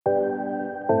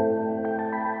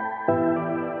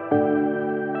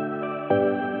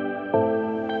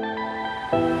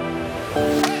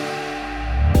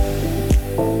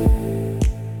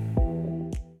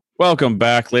Welcome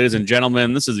back, ladies and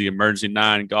gentlemen. This is the Emergency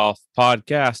 9 Golf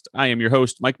Podcast. I am your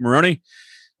host, Mike Maroney,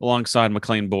 alongside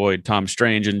McLean Boyd, Tom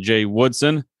Strange, and Jay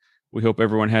Woodson. We hope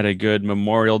everyone had a good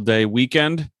Memorial Day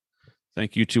weekend.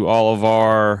 Thank you to all of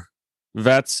our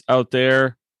vets out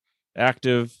there,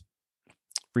 active,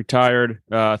 retired.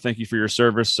 Thank you for your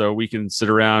service so we can sit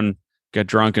around, get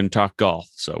drunk, and talk golf.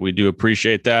 So we do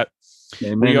appreciate that.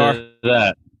 We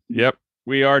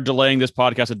are delaying this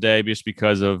podcast a day just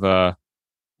because of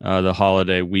the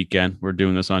holiday weekend. We're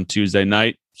doing this on Tuesday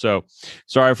night. So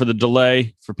sorry for the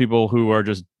delay for people who are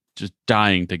just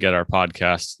dying to get our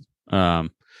podcast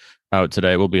out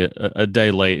today. We'll be a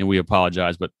day late and we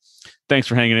apologize, but thanks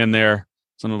for hanging in there.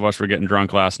 Some of us were getting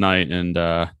drunk last night and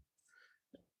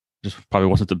just probably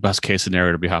wasn't the best case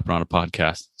scenario to be hopping on a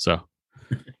podcast. So,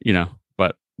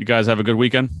 but you guys have a good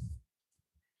weekend.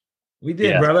 We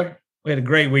did, brother. We had a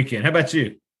great weekend. How about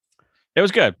you? It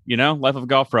was good. Life of a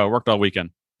golf pro. Worked all weekend.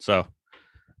 So,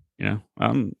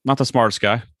 I'm not the smartest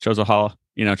guy. Chose a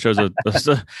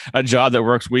a job that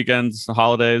works weekends,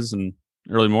 holidays, and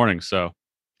early mornings. So,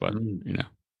 but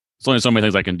it's only so many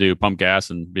things I can do: pump gas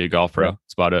and be a golf pro.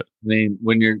 That's about it. I mean,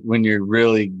 when you're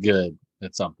really good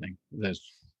at something, that's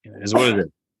is what it is.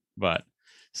 But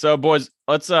so, boys,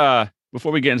 let's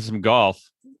before we get into some golf,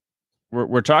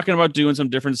 we're talking about doing some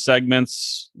different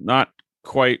segments, not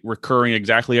quite recurring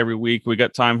exactly every week. We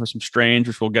got time for some strange,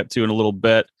 which we'll get to in a little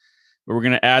bit, but we're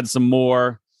going to add some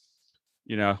more,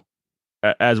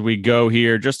 as we go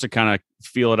here, just to kind of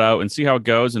feel it out and see how it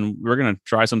goes. And we're going to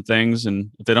try some things,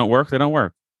 and if they don't work, they don't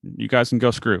work. You guys can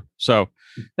go screw. So,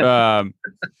 but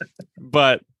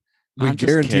we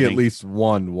guarantee at least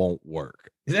one won't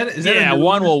work.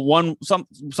 Something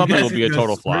will be a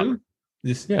total flop.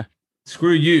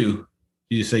 Screw you.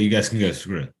 You just say you guys can go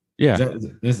screw. Yeah.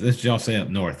 This y'all say up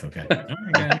north, okay?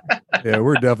 Yeah,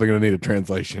 we're definitely going to need a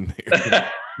translation here.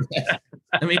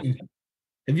 I mean,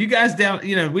 if you guys down,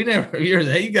 we never hear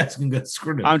that. You guys can go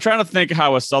screw. I'm trying to think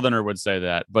how a Southerner would say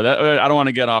that, but I don't want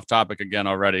to get off topic again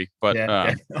already. But,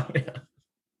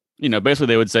 basically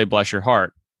they would say, bless your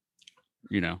heart,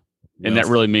 and that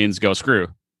really means go screw.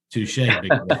 Touche.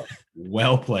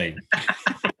 Well played.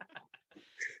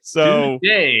 So,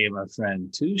 touche, my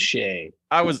friend, touche.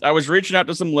 I was reaching out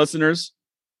to some listeners,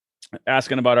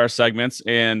 asking about our segments,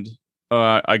 and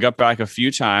I got back a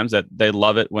few times that they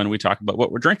love it when we talk about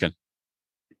what we're drinking.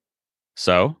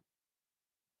 So,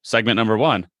 segment number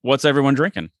 1: what's everyone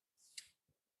drinking?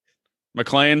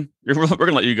 McLean, we're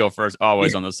gonna let you go first,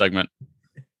 always on this segment.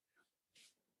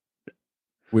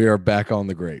 We are back on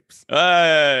the grapes.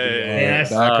 Hey,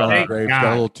 back on the grapes. Got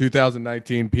a little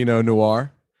 2019 Pinot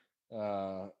Noir.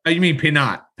 You mean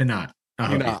Pinot? Pinot knower.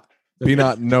 I know.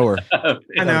 Pinot knower. I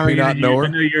know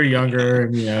you're younger,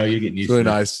 and you're getting used to it. Really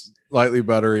nice, lightly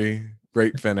buttery,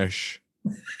 great finish.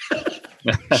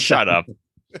 Shut up.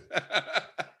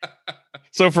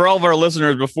 So for all of our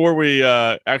listeners, before we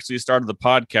actually started the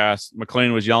podcast,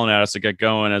 McLean was yelling at us to get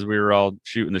going as we were all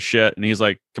shooting the shit. And he's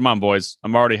like, come on, boys.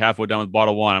 I'm already halfway done with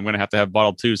bottle 1. I'm going to have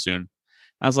bottle 2 soon.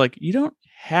 I was like, you don't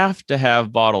have to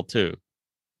have bottle 2.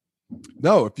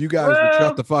 No, if you guys would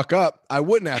shut the fuck up, I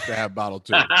wouldn't have to have bottle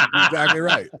 2. Exactly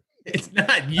right. It's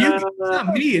not you. It's not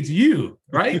me. It's you.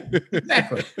 Right?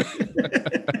 Exactly.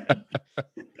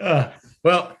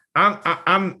 Well,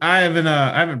 I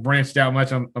haven't branched out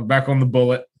much. I'm back on the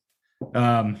bullet.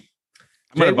 I'm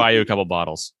gonna buy you a couple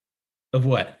bottles of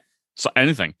what? So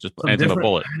anything, just anything but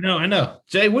bullet. I know.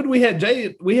 Jay, what we had?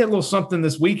 Jay, we had a little something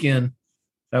this weekend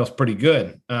that was pretty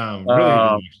good.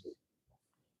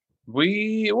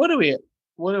 Really. What do we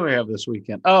have this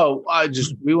weekend? Oh,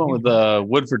 we went with the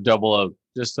Woodford Double Oak,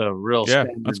 just a real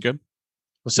standard. That's good.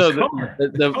 So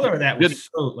the color of that was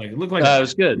it looked like it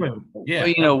was good. Yeah,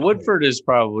 well, Woodford is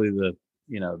probably the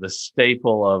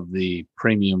staple of the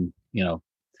premium,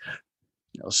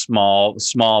 small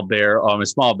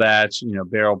batch,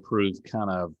 barrel proof kind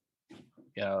of,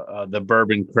 the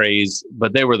bourbon craze.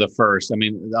 But they were the first. I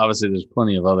mean, obviously, there's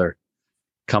plenty of other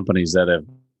companies that have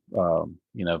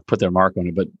put their mark on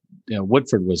it, but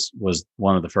Woodford was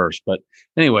one of the first. But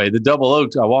anyway, the Double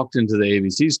Oak, I walked into the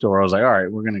ABC store. I was like, all right,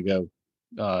 we're going to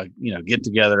go, get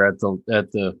together at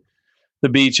the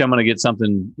beach. I'm going to get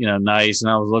something, nice. And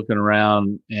I was looking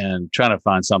around and trying to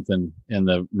find something in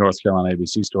the North Carolina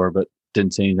ABC store, but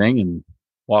didn't see anything, and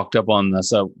walked up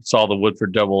saw the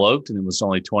Woodford Double Oak, and it was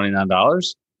only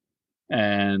 $29.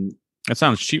 And that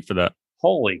sounds cheap for that.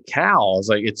 Holy cow. I was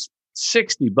like, it's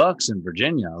 $60 in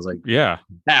Virginia. I was like, yeah,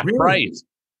 half price.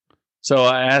 So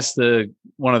I asked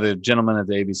one of the gentlemen at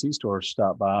the ABC store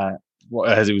stop by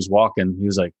as he was walking. He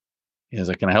was like,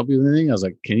 can I help you with anything? I was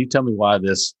like, can you tell me why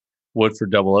this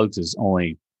Woodford Double Oaks is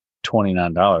only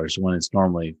 $29 when it's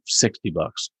normally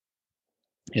 $60.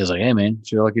 He was like, "Hey man,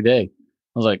 it's your lucky day."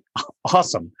 I was like,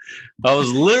 "Awesome." I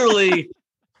was literally,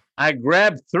 I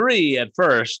grabbed 3 at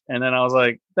first, and then I was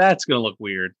like, "That's gonna look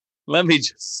weird. Let me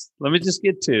just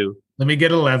get 2. Let me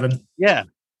get 11. Yeah."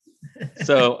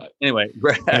 So anyway,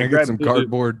 Can I get some 2.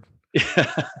 cardboard?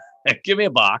 Yeah. Give me a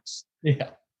box.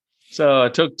 Yeah. So I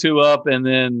took 2 up, and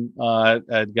then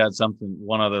I got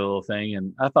one other little thing,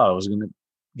 and I thought I was going to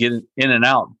get in and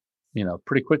out,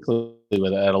 pretty quickly at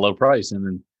a low price. And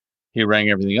then he rang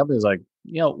everything up. He was like,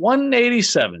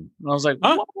 $187. And I was like,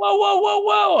 Huh?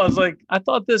 whoa. I was like, I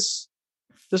thought this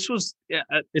was,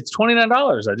 it's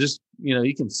 $29. I just,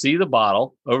 you can see the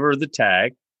bottle over the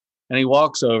tag. And he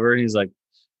walks over and he's like,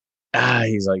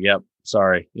 "Yep,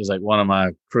 sorry." He's like, "One of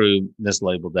my crew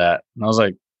mislabeled that." And I was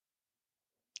like,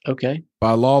 "Okay."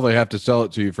 By law, they have to sell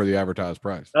it to you for the advertised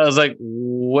price. I was like,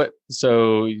 "What?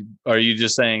 So are you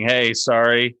just saying, hey,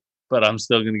 sorry, but I'm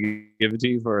still going to give it to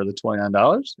you for the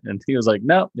 $29? And he was like,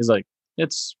 "No." He's like,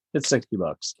 it's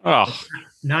 $60. Oh,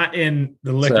 Not in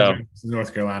the liquor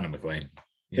North Carolina, McLean.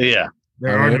 Yeah.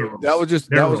 There I are mean, no rules. that was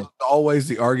There are was rules. always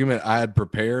the argument I had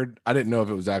prepared. I didn't know if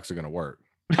it was actually going to work.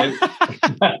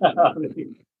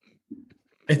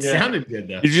 It Yeah. sounded good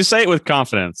though. did you say it with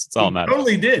confidence? It's all that He matters.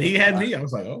 totally did. He had me. I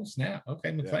was like, "Oh snap!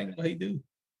 Okay, McLean, what he do?"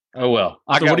 Oh, well,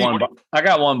 I So got what do you- one. I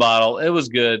got one bottle. It was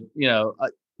good.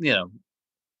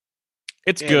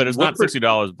 It's Yeah, good. It's not Woodford-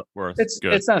 $60 worth. It's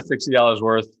good. it's not $60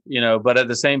 worth, but at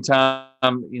the same time,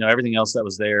 everything else that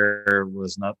was there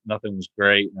was nothing was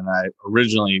great. And I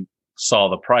originally saw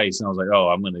the price and I was like, "Oh,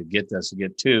 I'm going to get this to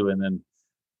get 2." And then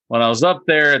when I was up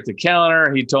there at the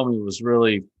counter, he told me it was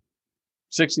really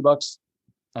 $60.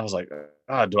 I was like,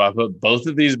 do I put both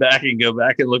of these back and go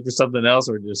back and look for something else,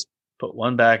 or just put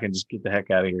one back and just get the heck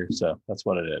out of here? So that's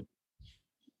what I did.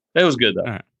 It was good though.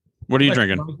 All right. What are you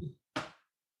drinking?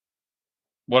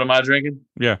 What am I drinking?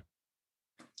 Yeah.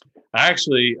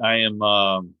 Actually, I am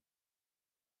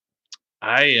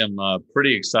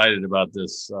pretty excited about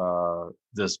this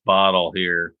bottle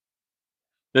here.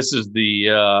 This is the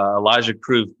Elijah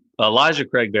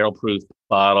Craig barrel proof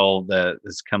bottle that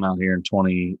has come out here in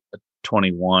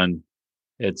 2021.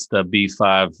 It's the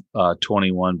B5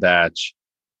 21 batch.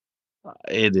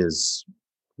 It is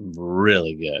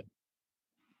really good.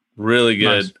 Really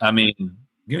good. Nice. I mean,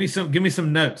 Give me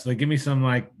some notes. Like, give me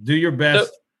some do your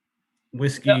best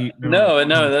whiskey.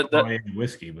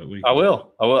 Whiskey, but I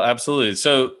will absolutely.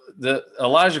 So the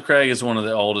Elijah Craig is one of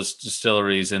the oldest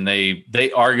distilleries, and they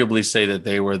arguably say that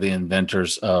they were the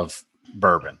inventors of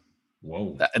bourbon.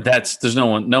 Whoa, There's no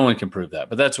one can prove that,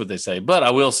 but that's what they say. But I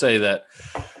will say that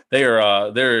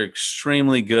they're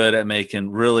extremely good at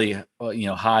making really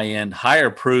high end, higher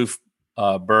proof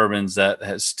bourbons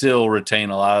that still retain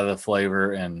a lot of the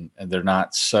flavor, and they're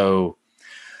not so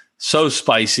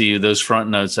spicy. Those front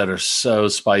notes that are so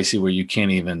spicy where you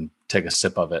can't even take a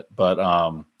sip of it. But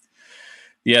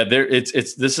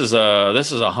this is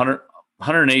a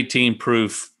 118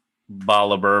 proof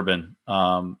bottle of bourbon.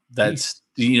 That's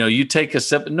you take a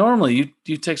sip. Normally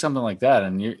you take something like that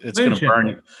and it's going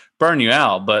to burn you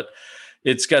out, but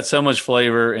it's got so much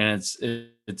flavor and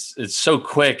it's so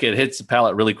quick. It hits the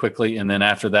palate really quickly. And then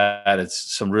after that,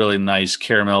 it's some really nice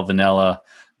caramel vanilla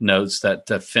notes that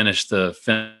finish the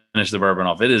bourbon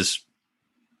off. It is,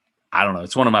 I don't know.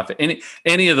 It's one of my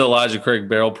any of the Elijah Craig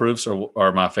barrel proofs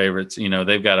are my favorites.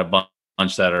 They've got a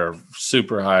bunch that are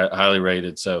super highly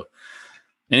rated. So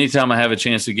anytime I have a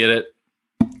chance to get it,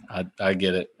 I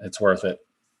get it. It's worth it.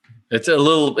 It's a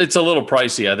little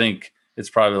pricey. I think it's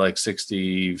probably like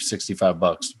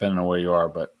 $65 depending on where you are.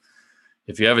 But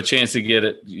if you have a chance to get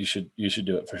it, you should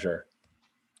do it for sure.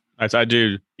 I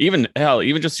do. Even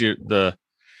just the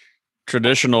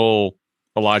traditional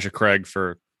Elijah Craig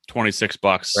for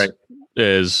 $26 right.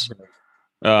 is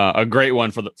a great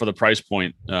one for the price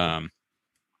point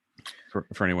for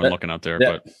anyone looking out there.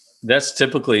 But that's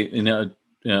typically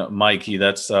Mikey.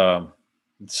 That's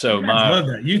so I my love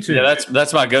that. YouTube. Yeah,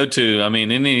 that's my go-to. I mean,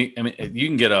 you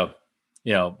can get a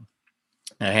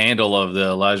handle of the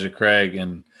Elijah Craig,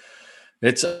 and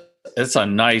it's a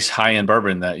nice high-end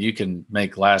bourbon that you can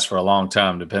make last for a long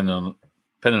time, depending on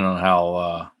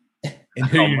how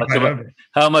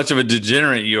how much of a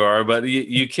degenerate you are. But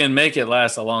you can make it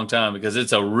last a long time because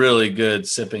it's a really good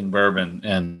sipping bourbon,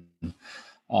 and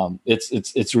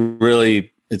it's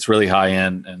really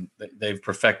high-end, and they've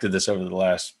perfected this over the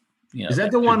last. Is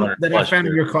that the one that I found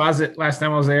in your closet last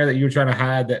time I was there that you were trying to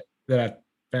hide that I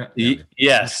found?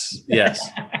 Yes,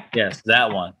 that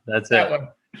one. That's that it. one.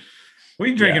 What are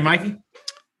you drinking, Mikey?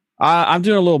 I'm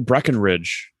doing a little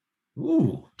Breckenridge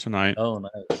Ooh, tonight. Oh,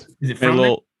 nice. is it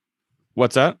from?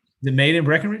 What's that? Is it made in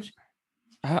Breckenridge?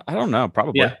 I don't know.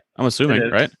 Probably. Yeah. I'm assuming,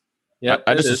 right? Yeah,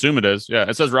 I just assume it is. Yeah,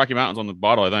 it says Rocky Mountains on the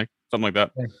bottle. I think something like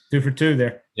that. 2 for 2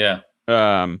 there. Yeah.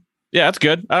 Yeah, it's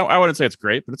good. I wouldn't say it's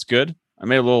great, but it's good. I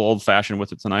made a little old fashioned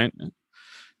with it tonight.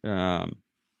 Do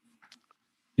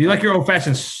you like your old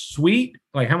fashioned sweet?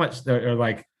 Like how much, or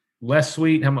like less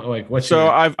sweet? How much? Like what's So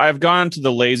your... I've gone to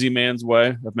the lazy man's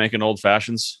way of making old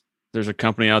fashions. There's a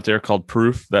company out there called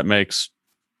Proof that makes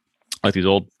like these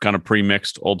old kind of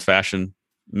pre-mixed old fashioned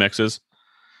mixes.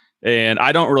 And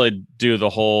I don't really do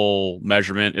the whole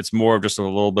measurement. It's more of just a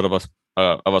little bit of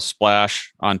a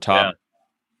splash on top,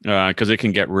 because it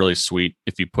can get really sweet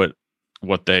if you put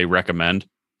what they recommend.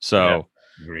 So,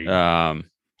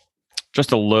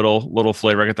 just a little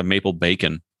flavor. I got the maple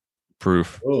bacon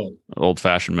Proof old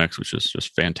fashioned mix, which is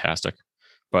just fantastic.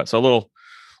 But so a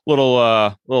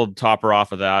little topper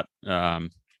off of that.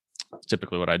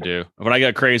 Typically what I do when I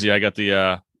get crazy, I got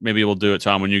the maybe we'll do it,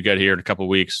 Tom, when you get here in a couple of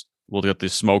weeks. We'll get the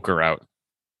smoker out,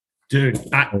 dude.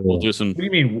 We'll do some. What do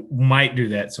you mean might do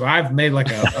that? So I've made like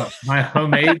my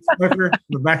homemade smoker in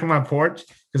the back of my porch,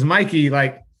 because Mikey,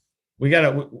 like, we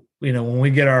gotta, when we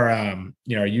get our our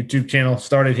YouTube channel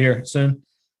started here soon,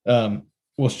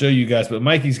 we'll show you guys. But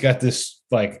Mikey's got this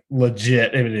like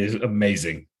legit. It is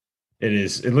amazing.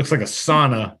 It looks like a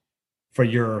sauna for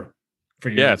your.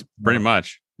 Yeah, it's pretty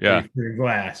much. Yeah, for your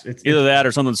glass. It's either that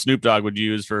or something Snoop Dogg would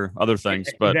use for other things.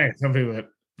 But exactly. Some people.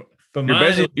 But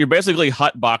you're basically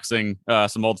hot boxing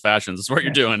some old fashions. That's what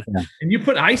you're doing. Yeah. And you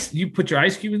put ice. You put your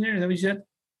ice cube in there. Is that what you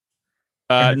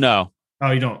said? No.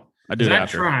 Oh, you don't. I do that. I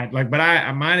tried, but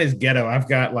mine is ghetto. I've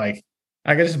got I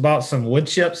just bought some wood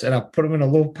chips and I put them in a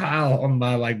little pile on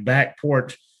my back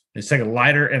porch. It's like a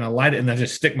lighter, and I light it, and I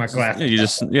just stick my glass.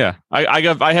 Yeah,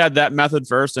 I had that method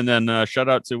first, and then shout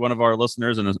out to one of our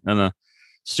listeners and a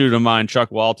student of mine,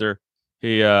 Chuck Walter.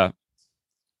 He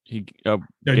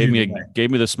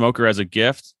gave me the smoker as a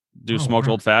gift. Smoked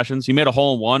old fashions. He made a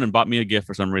hole in one and bought me a gift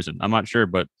for some reason. I'm not sure,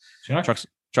 but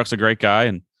Chuck's a great guy,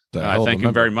 and I thank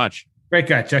him very much. Great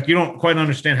guy, Chuck. You don't quite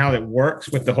understand how it works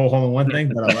with the whole hole in one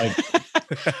thing, but I like it.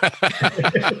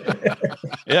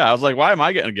 Yeah, I was like, why am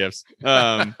I getting gifts?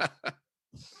 But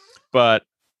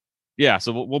yeah,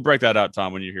 so we'll break that out,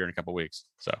 Tom, when you're here in a couple of weeks.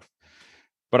 So,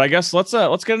 but I guess let's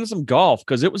get into some golf,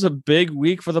 because it was a big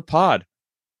week for the pod.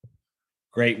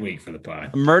 Great week for the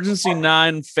pod. Emergency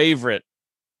 9 favorite,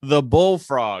 the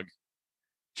Bullfrog,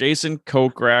 Jason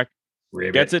Kokrak,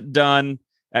 gets it done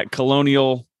at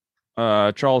Colonial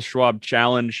Charles Schwab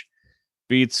Challenge,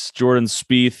 beats Jordan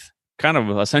Spieth, kind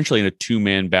of essentially in a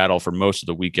 2-man battle for most of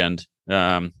the weekend.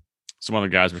 Some other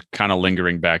guys were kind of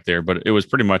lingering back there, but it was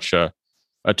pretty much a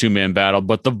 2-man battle.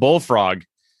 But the Bullfrog,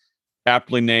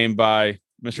 aptly named by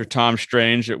Mr. Tom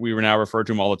Strange, that we were now referred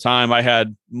to him all the time. I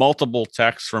had multiple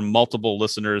texts from multiple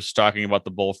listeners talking about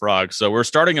the Bullfrog. So we're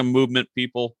starting a movement,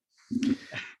 people.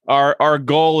 Our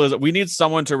goal is we need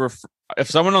someone to if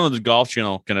someone on the Golf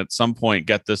Channel can at some point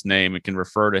get this name and can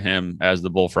refer to him as the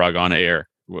Bullfrog on air,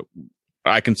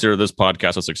 I consider this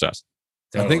podcast a success.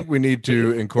 I think we need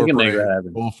to incorporate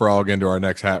Bullfrog into our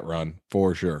next hat run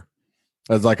for sure.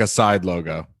 As like a side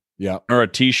logo. Yeah. Or a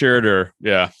t-shirt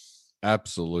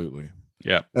absolutely.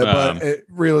 Yeah. But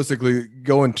realistically,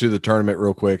 going to the tournament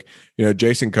real quick,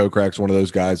 Jason Kokrak's one of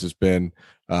those guys that's been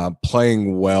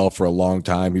playing well for a long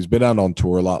time. He's been out on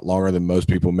tour a lot longer than most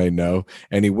people may know.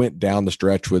 And he went down the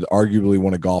stretch with arguably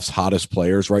one of golf's hottest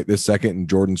players right this second in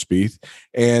Jordan Spieth,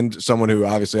 and someone who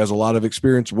obviously has a lot of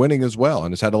experience winning as well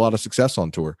and has had a lot of success on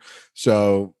tour.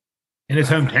 So in his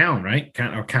hometown, right?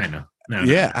 Kind of. No.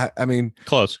 Yeah. I mean,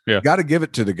 close. Yeah. Got to give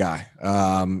it to the guy.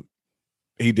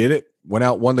 He did it. Went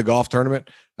out, won the golf tournament,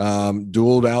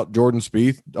 dueled out Jordan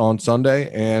Spieth on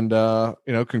Sunday, and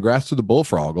congrats to the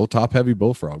Bullfrog, old top heavy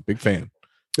Bullfrog. Big fan.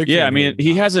 I mean,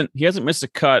 he hasn't missed a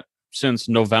cut since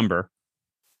November.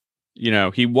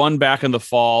 He won back in the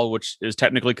fall, which is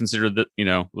technically considered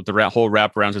with the whole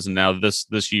wraparound season now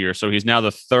this year. So he's now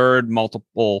the third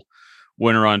multiple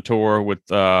winner on tour with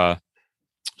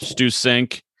Stu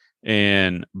Cink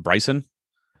and Bryson.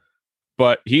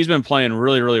 But he's been playing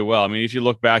really, really well. I mean, if you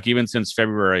look back, even since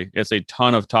February, it's a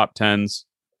ton of top 10s,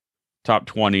 top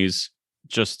 20s,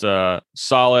 just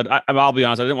solid. I'll be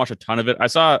honest, I didn't watch a ton of it. I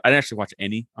didn't actually watch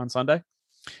any on Sunday.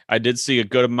 I did see a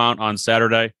good amount on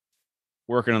Saturday,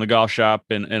 working in the golf shop,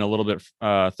 and a little bit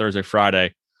Thursday,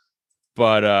 Friday.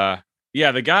 But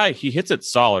the guy, he hits it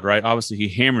solid, right? Obviously, he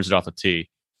hammers it off the tee,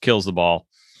 kills the ball,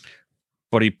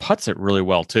 but he putts it really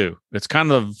well too. It's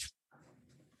kind of,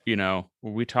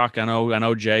 we talk. I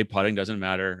know, Jay, putting doesn't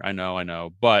matter. I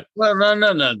know, but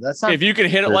no. That's not. If you can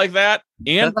hit it like that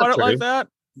and putt it like that,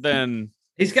 then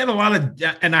he's got a lot of.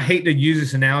 And I hate to use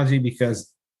this analogy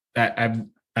because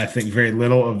I think very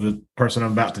little of the person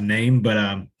I'm about to name,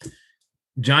 but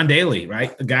John Daly,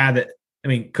 right? The guy that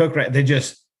Cook, right?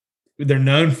 They're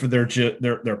known for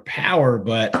their power,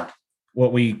 but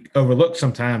what we overlook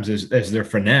sometimes is their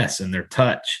finesse and their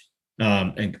touch.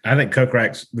 And I think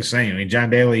Kokrak's the same. I mean, John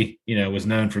Daly, was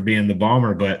known for being the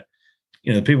bomber, but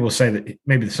people will say that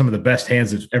maybe some of the best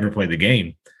hands that's ever played the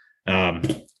game.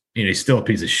 He's still a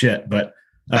piece of shit, but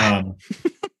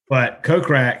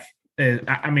Kokrak is,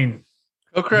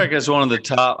 Kokrak is one of the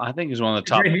top. I think he's one of the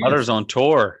top putters on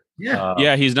tour.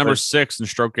 Yeah, he's number 6 in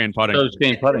stroke gain putting.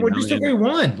 We're just we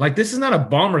won. Like, this is not a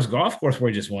Bombers golf course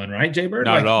where we just won, right, Jay Bird?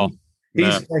 Not at all.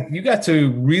 He's like, you got to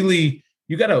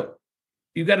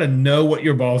know what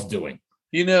your ball's doing.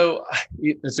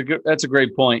 That's a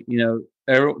great point.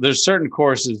 There's certain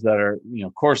courses that are,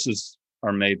 courses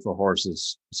are made for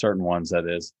horses, certain ones that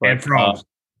is, but,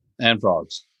 and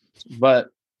frogs. But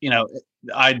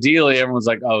ideally, everyone's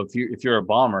like, oh, if you're a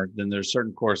bomber, then there's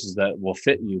certain courses that will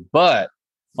fit you. But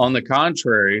on the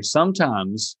contrary,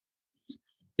 sometimes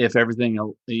if everything,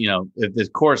 if the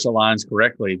course aligns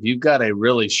correctly, if you've got a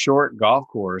really short golf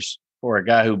course for a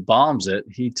guy who bombs it,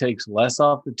 he takes less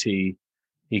off the tee,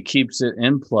 he keeps it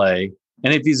in play.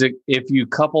 And if you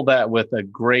couple that with a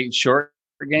great short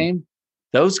game,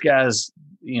 those guys,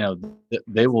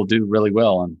 they will do really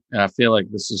well. And I feel like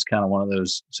this is kind of one of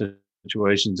those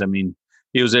situations. I mean,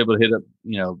 he was able to hit up,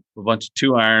 a bunch of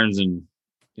 2 irons and,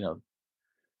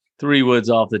 3 woods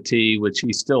off the tee, which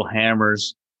he still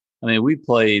hammers. I mean, we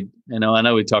played, I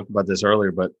know we talked about this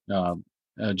earlier, but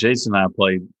Jason and I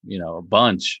played, a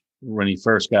bunch when he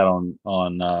first got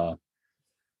on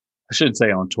I shouldn't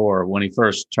say on tour, when he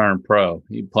first turned pro.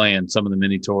 He playing some of the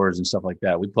mini tours and stuff like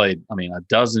that. We played,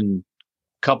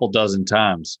 couple dozen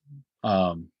times.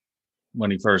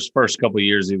 When he first couple of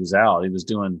years he was out, he was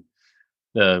doing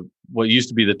what used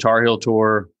to be the Tar Heel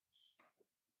Tour,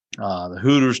 the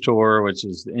Hooters Tour, which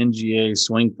is the NGA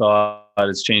Swing Thought.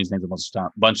 It's changed names a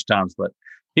bunch of times, but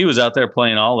he was out there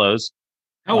playing all those.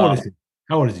 How old is he?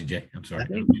 How old is he, Jay? I'm sorry. I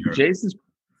think Jason's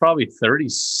probably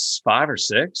 35 or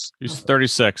 6. He's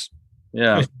 36.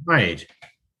 Yeah. He's my age.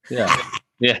 Yeah.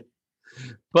 Yeah.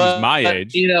 But he's my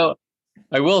age.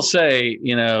 I will say,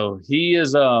 he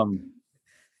is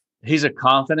he's a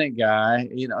confident guy.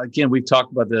 Again, we've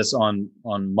talked about this on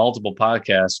multiple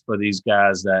podcasts for these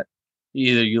guys that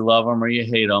either you love them or you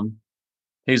hate them.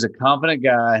 He's a confident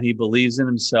guy and he believes in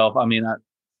himself. I mean,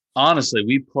 honestly,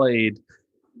 we played,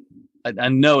 I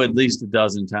know, at least a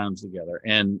dozen times together.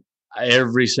 And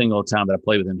every single time that I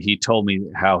played with him, he told me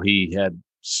how he had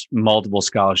multiple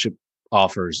scholarship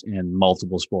offers in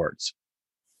multiple sports.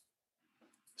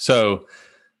 So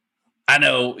I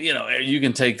know, you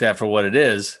can take that for what it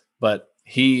is, but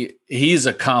he's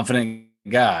a confident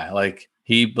guy. Like,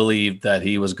 he believed that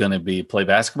he was going to play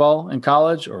basketball in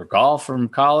college or golf from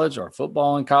college or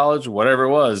football in college or whatever it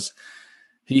was.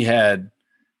 He had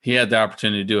the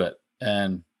opportunity to do it.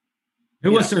 And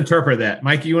who wants to interpret that?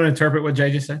 Mikey, you want to interpret what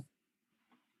Jay just said?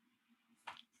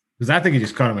 Because I think he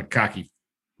just called him a cocky,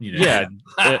 Yeah.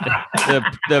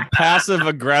 the passive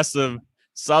aggressive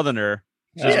Southerner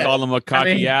just called him a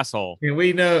cocky asshole.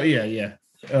 We know. Yeah.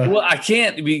 Well,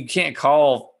 we can't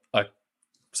call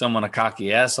someone a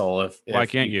cocky asshole why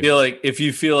can't you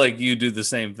feel like you do the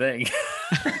same thing.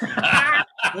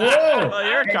 Well,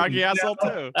 you're a cocky asshole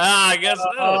too. I guess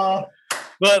so.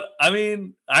 But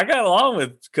I got along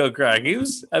with Kokrak. He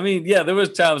was, there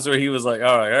was times where he was like,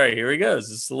 all right, here he goes.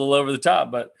 It's a little over the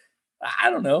top, but I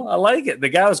don't know. I like it. The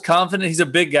guy was confident. He's a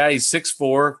big guy. He's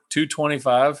 6'4",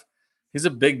 225. He's a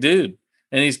big dude,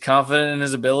 and he's confident in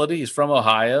his ability. He's from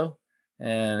Ohio,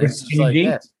 and it's just like,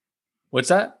 yeah. What's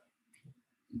that?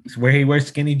 It's where he wears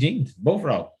skinny jeans.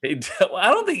 Bullfrog. I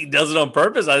don't think he does it on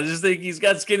purpose. I just think he's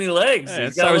got skinny legs.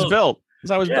 That's how he's built. That's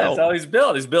how he's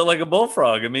built. He's built like a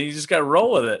bullfrog. You just got to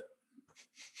roll with it.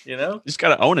 You just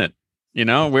got to own it.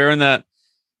 Wearing that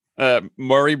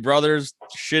Murray Brothers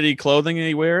shitty clothing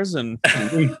he wears, and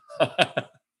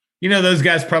those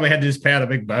guys probably had to just pay out a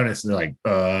big bonus. And they're like,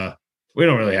 we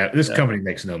don't really have this company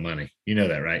makes no money. You know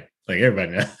that, right? Like,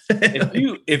 everybody knows.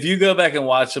 if you go back and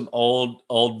watch some old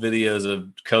videos of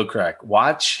Kokrak,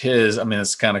 watch his.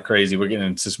 It's kind of crazy. We're getting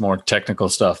into some more technical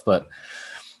stuff, but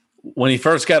when he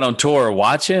first got on tour,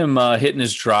 watch him hitting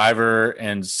his driver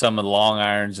and some of the long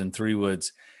irons and 3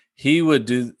 woods. He would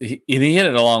do. He hit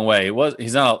it a long way.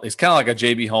 He's kind of like a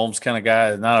JB Holmes kind of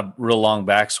guy. Not a real long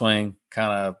backswing,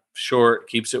 kind of short,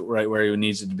 keeps it right where he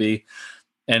needs it to be.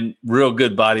 And real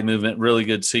good body movement, really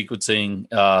good sequencing,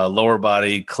 lower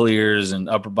body clears and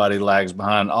upper body lags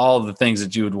behind, all the things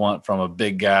that you would want from a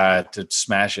big guy to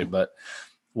smash it. But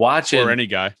watch it. Or any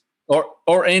guy.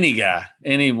 or any guy,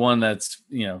 anyone that's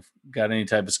got any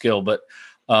type of skill. But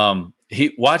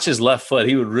he watch his left foot.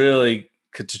 He would really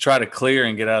to try to clear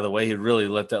and get out of the way. He'd really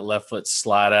let that left foot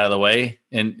slide out of the way,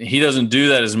 and he doesn't do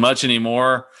that as much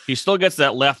anymore. He still gets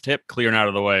that left hip clearing out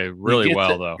of the way really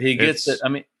well, though. He gets it. I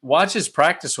mean, watch his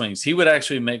practice swings. He would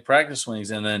actually make practice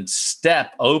swings and then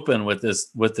step open with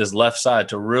this left side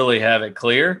to really have it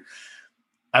clear.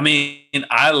 I mean,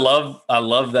 I love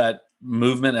that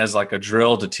movement as like a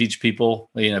drill to teach people.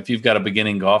 If you've got a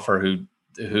beginning golfer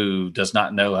who does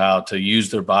not know how to use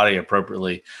their body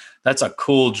appropriately, that's a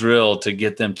cool drill to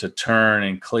get them to turn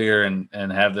and clear and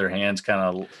have their hands kind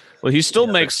of. Well, he still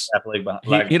makes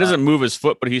he doesn't move his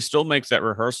foot, but he still makes that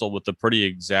rehearsal with the pretty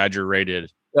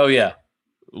exaggerated. Oh yeah,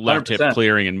 100%. Left hip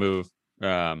clearing and move.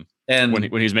 And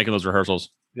when he's making those rehearsals,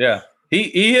 yeah,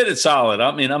 he hit it solid.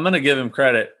 I mean, I'm going to give him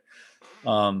credit.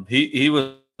 He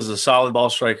was a solid ball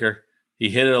striker. He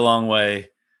hit it a long way,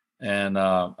 and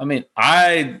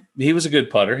he was a good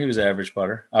putter. He was an average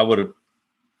putter. I would have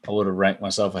ranked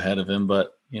myself ahead of him,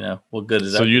 but what good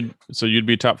is that? So you'd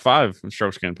be top 5 in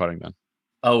strokes gained putting then.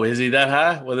 Oh, is he that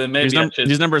high? Well, then maybe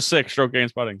he's number 6 stroke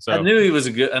gains putting. So I knew he was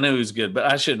good,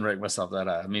 but I shouldn't rank myself that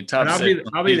high. I mean, top 6.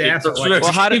 I'll be the asshole.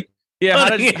 Well, how did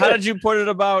you put it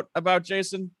about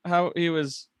Jason? How he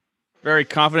was very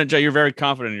confident. Jay, you're very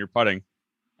confident in your putting.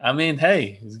 I mean,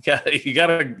 hey, you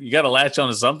gotta latch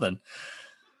onto something.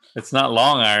 It's not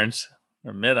long irons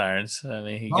or mid irons. I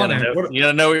mean, you gotta know what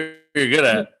you're good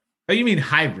at. Oh, you mean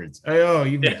hybrids? Oh,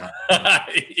 you mean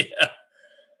yeah.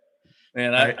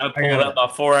 Man, I pulled up my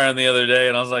 4-iron the other day,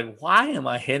 and I was like, "Why am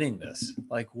I hitting this?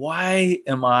 Like, why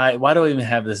do I even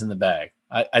have this in the bag?"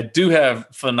 I do have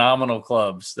phenomenal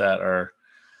clubs that are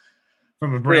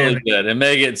from a brand really good and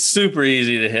make it super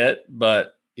easy to hit,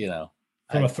 but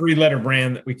from a 3-letter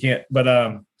brand that we can't. But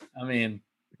I mean,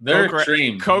 they're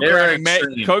extreme.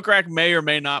 Kokrak may or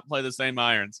may not play the same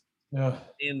irons.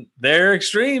 They're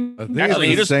extreme. I think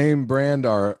it's the same brand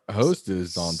our host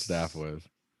is on staff with.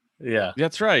 Yeah,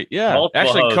 that's right. Yeah, multiple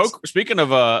actually, speaking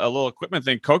of a little equipment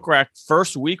thing, Kokrak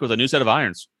first week with a new set of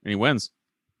irons, and he wins.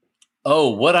 Oh,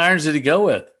 what irons did he go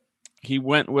with? He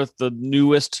went with the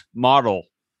newest model.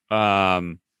 I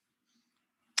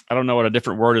don't know what a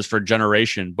different word is for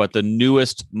generation, but the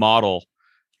newest model.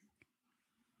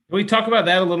 Can we talk about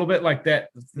that a little bit, like that?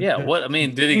 Yeah. What I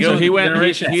mean, did he go? He went.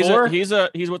 Generation He's 4?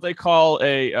 He's what they call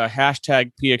a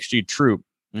hashtag PXG troop,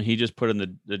 and he just put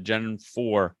in the Gen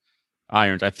 4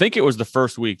 irons. I think it was the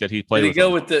first week that he played. Did he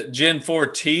go with the Gen 4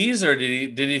 Ts, or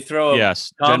did he throw a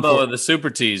combo of the Super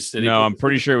Ts? I'm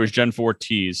pretty sure it was Gen 4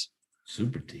 Ts.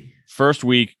 Super T. First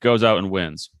week goes out and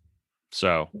wins.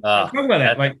 So talk about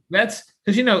that. Like that's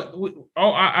because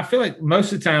I feel like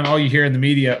most of the time all you hear in the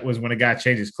media was when a guy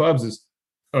changes clubs is,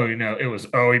 he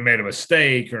made a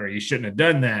mistake or he shouldn't have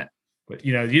done that. But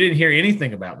you didn't hear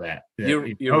anything about that. You're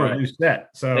right.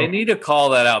 Set. So they need to call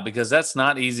that out because that's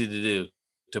not easy to do.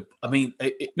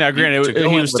 Now, granted, he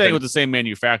was staying with the same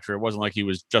manufacturer. It wasn't like he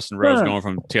was Justin Rose going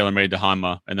from TaylorMade to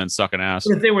Hanma and then sucking ass.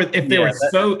 But if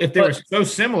they were so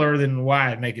similar, then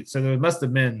why make it? So there must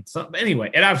have been something.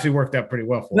 Anyway, it obviously worked out pretty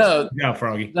well for us. Yeah,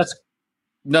 Froggy.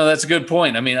 That's a good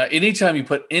point. I mean, anytime you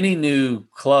put any new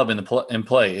club in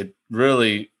play, it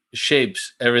really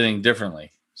shapes everything differently.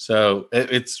 So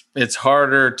it's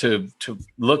harder to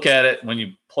look at it when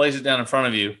you place it down in front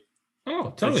of you.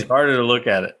 Oh, totally. It's harder to look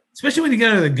at it. Especially when you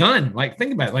go to the gun. Like,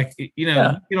 think about it. Like, you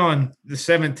get on the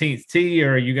 17th tee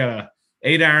or you got a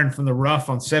 8-iron from the rough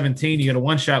on 17, you got a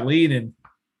 1-shot lead. And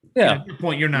at that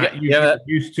point, you're not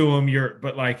used to them.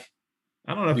 But like,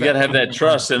 I don't know. You got to have that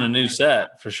trust in a new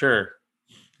set for sure.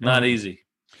 Not easy.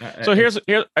 So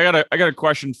I got a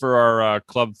question for our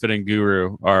club fitting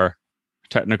guru, our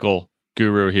technical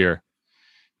guru here.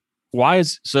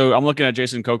 So I'm looking at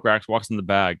Jason Kokrak walks in the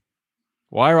bag.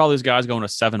 Why are all these guys going to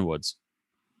 7 woods?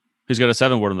 He's got a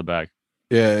 7 wood in the bag.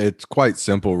 Yeah, it's quite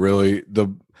simple, really. The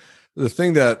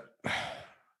thing that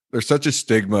there's such a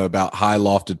stigma about high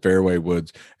lofted fairway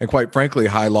woods and quite frankly,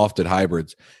 high lofted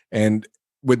hybrids. And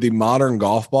with the modern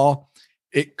golf ball,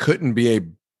 it couldn't be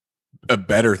a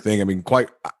better thing. I mean,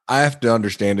 I have to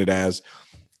understand it as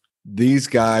these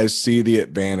guys see the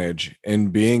advantage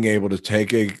in being able to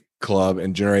take a club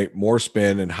and generate more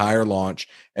spin and higher launch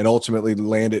and ultimately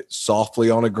land it softly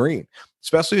on a green.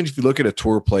 Especially if you look at a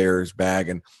tour player's bag.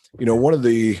 And, one of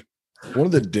the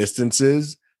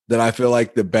distances that I feel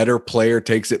like the better player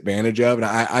takes advantage of. And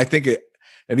I think it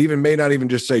even may not even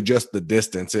just say just the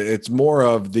distance. It's more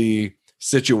of the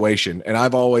situation. And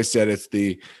I've always said it's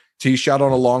the tee shot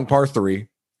on a long par 3,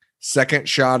 second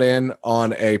shot in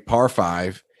on a par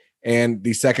 5, and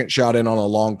the second shot in on a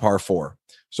long par 4.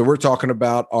 So we're talking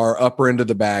about our upper end of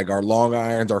the bag, our long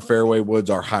irons, our fairway woods,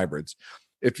 our hybrids.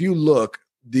 If you look,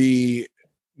 the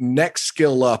next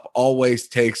skill up always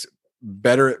takes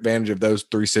better advantage of those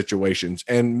three situations,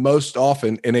 and most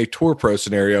often in a tour pro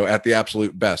scenario at the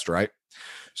absolute best, right?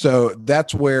 So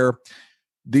that's where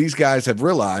these guys have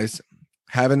realized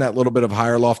having that little bit of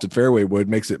higher lofted fairway wood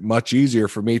makes it much easier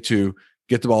for me to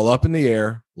get the ball up in the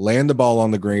air, land the ball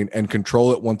on the green, and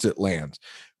control it once it lands.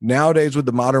 Nowadays, with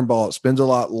the modern ball, it spins a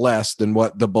lot less than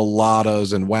what the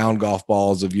Bellatas and wound golf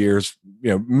balls of years,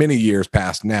 many years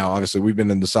past now. Obviously, we've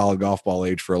been in the solid golf ball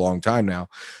age for a long time now.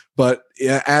 But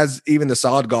as even the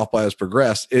solid golf ball has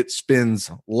progressed, it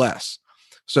spins less.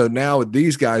 So now with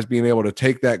these guys being able to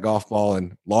take that golf ball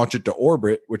and launch it to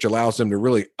orbit, which allows them to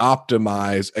really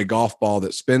optimize a golf ball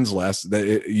that spins less,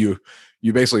 you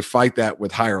basically fight that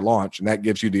with higher launch, and that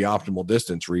gives you the optimal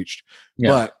distance reached. Yeah.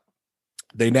 But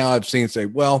they now have seen say,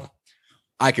 well,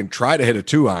 I can try to hit a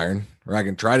 2-iron or I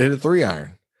can try to hit a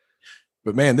 3-iron.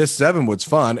 But man, this 7-wood's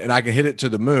fun, and I can hit it to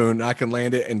the moon. I can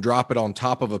land it and drop it on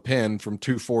top of a pin from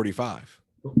 245.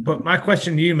 But my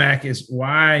question to you, Mac, is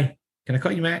why? Can I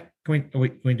call you Mac? Can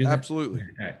we do that? Absolutely.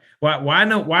 Okay. Why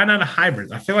not a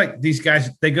hybrid? I feel like these guys,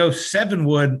 they go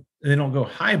 7-wood, they don't go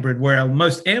hybrid, where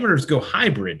most amateurs go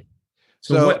hybrid.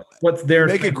 So what's their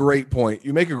You make a great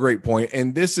point.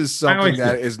 And this is something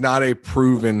that is not a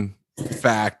proven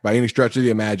fact by any stretch of the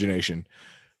imagination.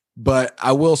 But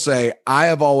I will say I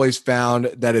have always found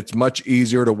that it's much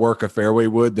easier to work a fairway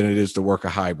wood than it is to work a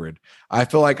hybrid. I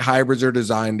feel like hybrids are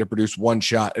designed to produce one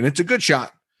shot, and it's a good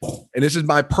shot. And this is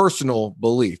my personal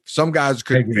belief. Some guys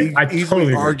could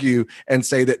easily argue and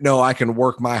say that, no, I can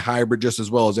work my hybrid just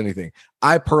as well as anything.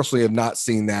 I personally have not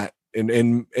seen that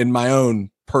in my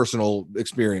own personal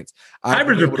experience.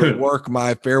 Hybrids are able to work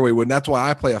my fairway wood. And that's why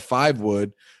I play a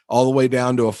 5-wood all the way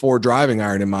down to a 4 driving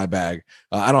iron in my bag.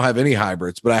 I don't have any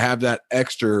hybrids, but I have that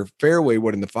extra fairway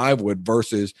wood in the 5-wood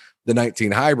versus the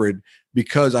 19 hybrid,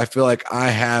 because I feel like I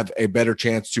have a better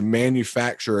chance to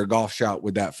manufacture a golf shot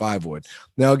with that 5-wood.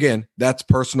 Now, again, that's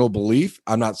personal belief.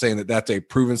 I'm not saying that that's a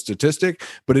proven statistic,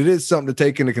 but it is something to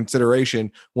take into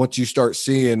consideration once you start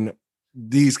seeing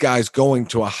these guys going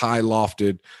to a high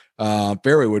lofted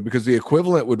fairway wood, because the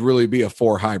equivalent would really be a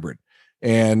 4 hybrid.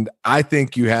 And I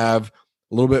think you have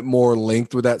a little bit more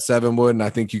length with that 7-wood, and I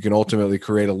think you can ultimately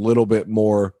create a little bit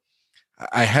more,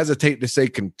 I hesitate to say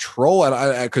control,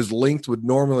 because length would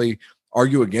normally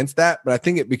argue against that, but I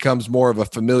think it becomes more of a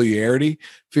familiarity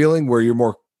feeling where you're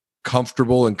more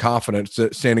comfortable and confident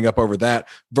standing up over that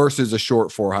versus a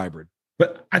short 4 hybrid.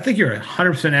 But I think you're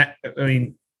 100%. I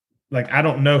mean, like, I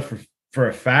don't know for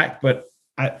a fact, but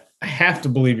I have to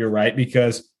believe you're right,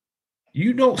 because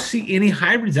you don't see any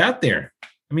hybrids out there.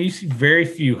 I mean, you see very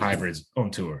few hybrids on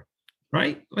tour,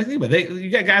 right? Like, think about it. You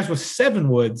got guys with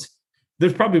 7-woods.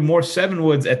 There's probably more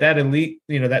 7-woods at that elite,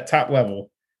 that top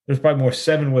level. There's probably more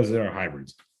 7-woods than are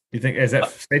hybrids. You think, is that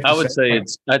safe?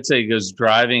 I'd say it goes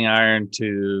driving iron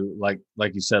to like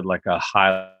you said, like a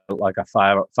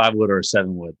 5-wood or a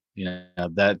 7-wood.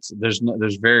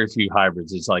 There's very few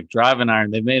hybrids. It's like driving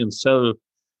iron. They made them so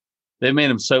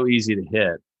easy to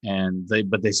hit,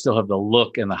 but they still have the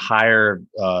look and the higher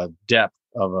depth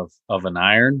of an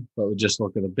iron, but would just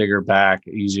look at a bigger back,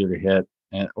 easier to hit,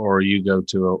 or you go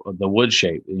to the wood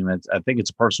shape. I think it's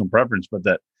a personal preference, but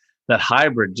that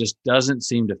hybrid just doesn't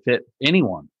seem to fit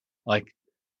anyone. Like,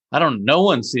 no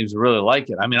one seems to really like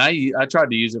it. I mean, I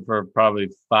tried to use it for probably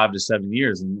 5 to 7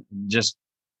 years, and just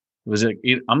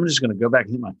I'm just going to go back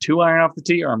and hit my 2-iron off the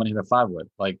tee, or I'm going to hit a 5-wood.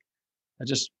 Like, I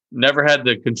just never had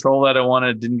the control that I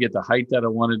wanted, didn't get the height that I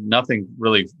wanted. Nothing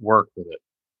really worked with it.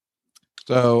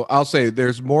 So I'll say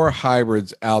there's more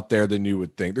hybrids out there than you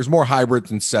would think. There's more hybrids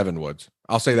than 7-woods.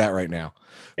 I'll say that right now.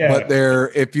 Yeah. But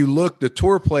if you look, the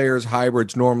tour players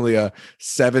hybrids normally a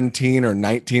 17 or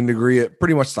 19 degree,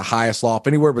 pretty much the highest loft,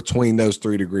 anywhere between those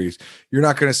 3 degrees. You're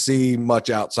not going to see much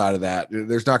outside of that.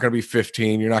 There's not going to be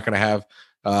 15. You're not going to have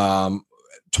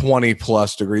 20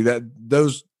 plus degree.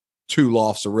 Those 2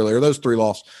 lofts or those 3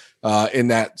 lofts in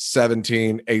that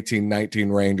 17, 18, 19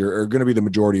 range are going to be the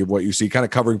majority of what you see, kind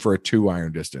of covering for a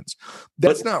 2-iron distance.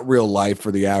 That's not real life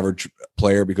for the average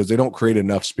player, because they don't create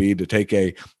enough speed to take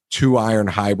a 2-iron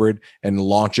hybrid and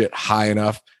launch it high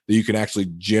enough that you can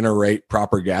actually generate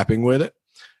proper gapping with it.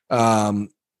 And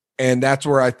that's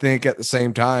where I think at the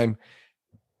same time,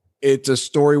 it's a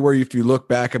story where if you look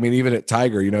back, I mean, even at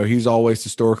Tiger, he's always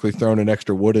historically thrown an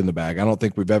extra wood in the bag. I don't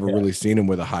think we've ever really seen him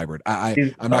with a hybrid.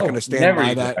 I'm not going to stand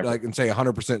by that and say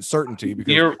 100% certainty,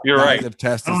 because you're right. Have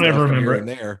tested stuff here and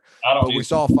there. But we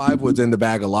saw 5-woods in the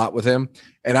bag a lot with him.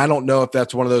 And I don't know if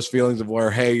that's one of those feelings of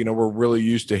where, hey, we're really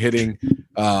used to hitting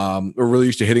We're really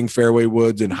used to hitting fairway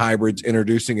woods and hybrids,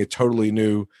 introducing a totally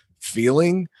new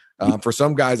feeling. For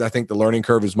some guys, I think the learning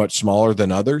curve is much smaller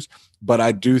than others, but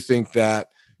I do think that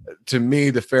to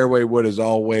me, the fairway wood has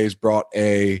always brought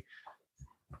a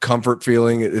comfort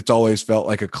feeling. It's always felt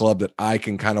like a club that I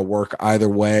can kind of work either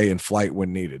way and flight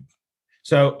when needed.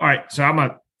 So, all right. So I'm going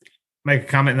to make a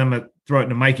comment and I'm going to throw it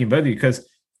to Mikey and both of you, because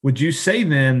would you say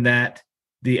then that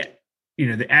the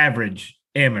average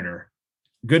amateur,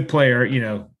 good player,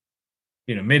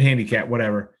 mid handicap,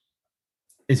 whatever,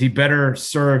 is he better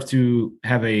served to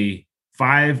have a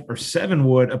 5 or 7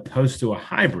 wood opposed to a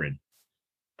hybrid?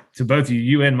 To both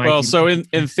you and Mikey. Well, so in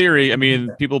theory, I mean,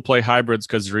 people play hybrids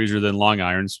because they're easier than long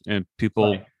irons, and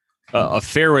people a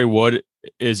fairway wood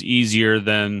is easier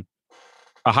than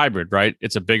a hybrid, right?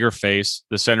 It's a bigger face.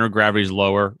 The center of gravity is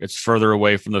lower. It's further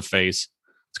away from the face.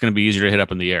 It's going to be easier to hit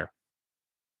up in the air.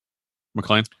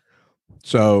 McLean?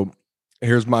 So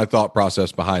here's my thought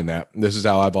process behind that. This is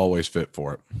how I've always fit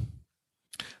for it.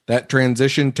 That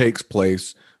transition takes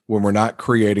place when we're not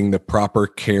creating the proper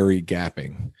carry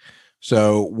gapping.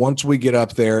 So once we get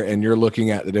up there and you're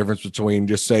looking at the difference between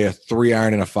just say a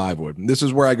 3-iron and a 5-wood, and this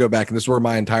is where I go back, and this is where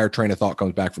my entire train of thought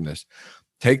comes back from this.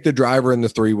 Take the driver and the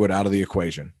 3-wood out of the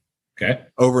equation. Okay.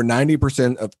 Over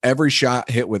 90% of every shot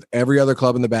hit with every other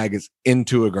club in the bag is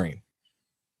into a green.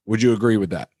 Would you agree with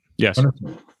that? Yes.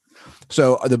 100%.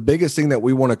 So the biggest thing that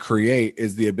we want to create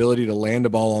is the ability to land a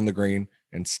ball on the green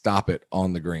and stop it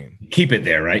on the green. Keep it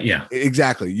there, right? Yeah.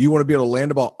 Exactly. You want to be able to land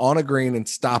a ball on a green and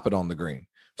stop it on the green.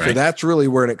 So Right. that's really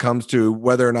where it comes to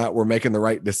whether or not we're making the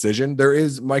right decision. There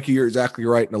is, Mikey, you're exactly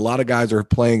right. And a lot of guys are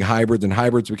playing hybrids, and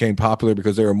hybrids became popular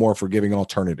because they were a more forgiving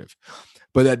alternative.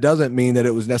 But that doesn't mean that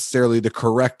it was necessarily the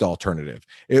correct alternative.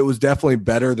 It was definitely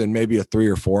better than maybe a 3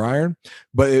 or 4 iron,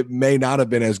 but it may not have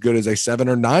been as good as a 7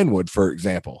 or 9 wood, for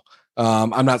example.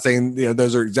 I'm not saying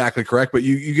those are exactly correct, but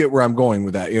you get where I'm going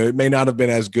with that. It may not have been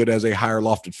as good as a higher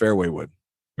lofted fairway wood.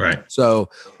 Right. So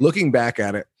looking back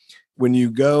at it, when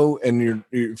you go and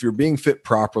if you're being fit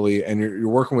properly and you're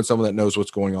working with someone that knows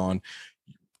what's going on,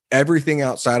 everything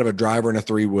outside of a driver and a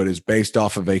 3-wood is based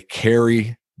off of a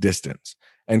carry distance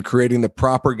and creating the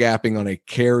proper gapping on a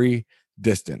carry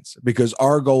distance, because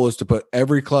our goal is to put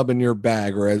every club in your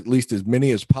bag, or at least as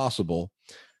many as possible.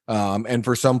 And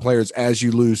for some players, as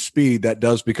you lose speed, that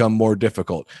does become more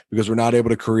difficult because we're not able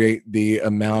to create the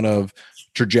amount of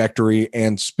trajectory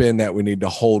and spin that we need to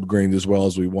hold greens as well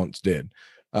as we once did.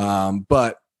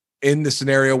 But in the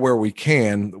scenario where we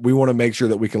want to make sure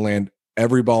that we can land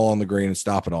every ball on the green and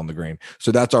stop it on the green.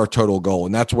 So that's our total goal.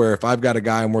 And that's where if I've got a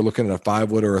guy and we're looking at a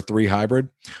 5-wood or a 3 hybrid,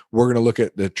 we're going to look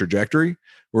at the trajectory.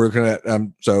 We're looking at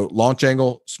so launch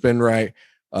angle, spin right,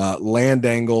 land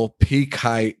angle, peak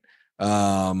height,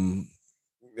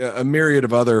 a myriad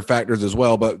of other factors as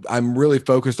well, but I'm really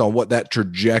focused on what that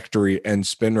trajectory and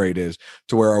spin rate is,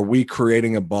 to where are we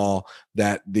creating a ball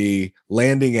that the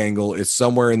landing angle is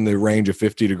somewhere in the range of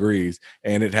 50 degrees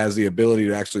and it has the ability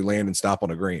to actually land and stop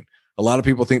on a green. A lot of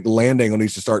people think the land angle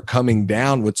needs to start coming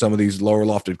down with some of these lower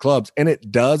lofted clubs, and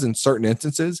it does in certain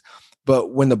instances.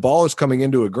 But when the ball is coming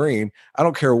into a green, I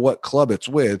don't care what club it's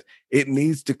with, it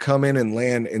needs to come in and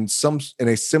land in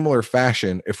a similar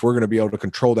fashion if we're going to be able to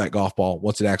control that golf ball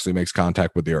once it actually makes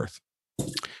contact with the earth.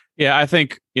 Yeah, I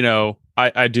think,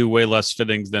 I do way less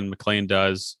fittings than McLean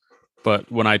does,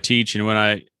 but when I teach and when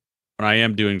I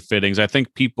am doing fittings, I think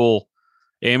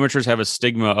amateurs have a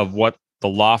stigma of what the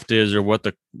loft is or what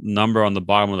the number on the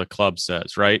bottom of the club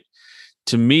says, right?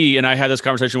 To me, and I had this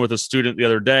conversation with a student the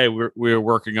other day, we were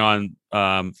working on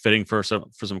fitting for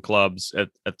some clubs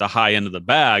at the high end of the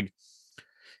bag,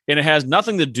 and it has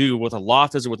nothing to do with a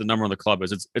loft is or what the number on the club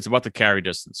is. It's about the carry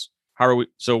distance.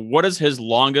 So what is his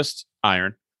longest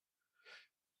iron?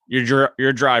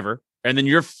 Your driver, and then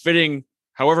you're fitting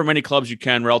however many clubs you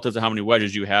can relative to how many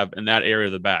wedges you have in that area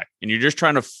of the bag, and you're just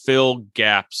trying to fill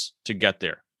gaps to get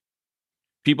there.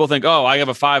 People think, oh, I have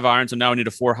a 5 iron, so now I need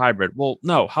a 4 hybrid. Well,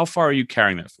 no. How far are you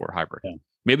carrying that 4 hybrid? Yeah.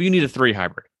 Maybe you need a 3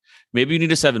 hybrid. Maybe you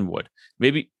need a 7 wood.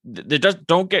 Maybe they just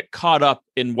don't get caught up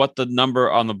in what the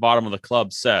number on the bottom of the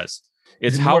club says.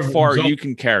 It's how far you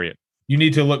can carry it. You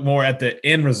need to look more at the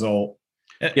end result.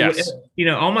 Yes.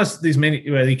 Almost these many,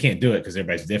 well, you can't do it because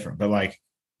everybody's different, but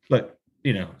look,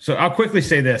 so I'll quickly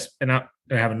say this, and I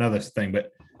have another thing,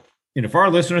 but for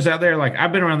our listeners out there,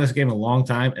 I've been around this game a long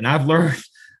time, and I've learned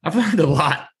a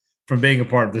lot from being a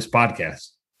part of this podcast,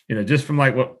 just from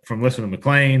from listening to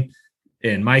McLean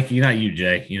and Mikey, not you,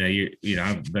 Jay,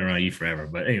 I've been around you forever,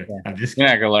 but anyway, I'm just, you're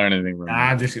not going to learn anything from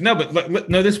me.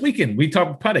 No, this weekend we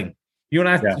talked putting. You and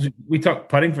I, we talked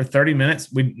putting for 30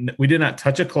 minutes. We did not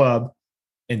touch a club,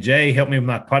 and Jay helped me with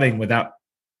my putting without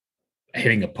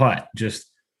hitting a putt. Just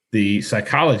the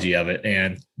psychology of it.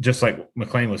 And just like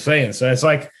McLean was saying, so it's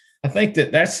like, I think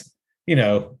that's,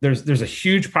 there's a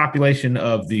huge population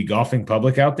of the golfing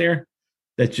public out there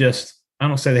that just, I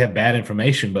don't say they have bad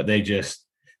information, but they just,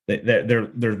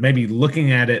 they're maybe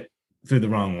looking at it through the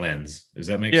wrong lens. Does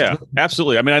that make sense? Yeah,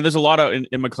 absolutely. I mean, there's a lot of,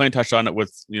 and McLean touched on it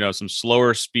with, some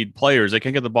slower speed players. They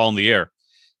can't get the ball in the air.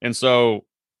 And so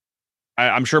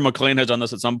I'm sure McLean has done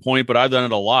this at some point, but I've done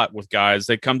it a lot with guys.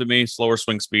 They come to me, slower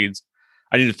swing speeds.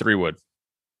 I need a 3-wood.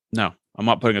 No, I'm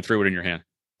not putting a 3-wood in your hand.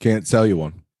 Can't sell you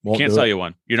one. Can't sell you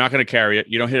one. You're not going to carry it.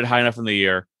 You don't hit it high enough in the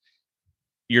air.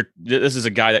 This is a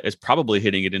guy that is probably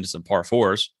hitting it into some par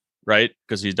 4s, right?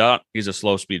 Because he's a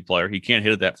slow speed player. He can't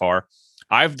hit it that far.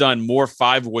 I've done more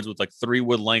 5-woods with like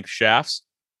 3-wood length shafts,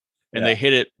 and they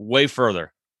hit it way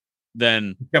further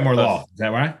than got more loft. Is that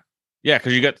right? Yeah,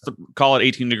 because you got call it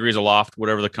 18 degrees of loft,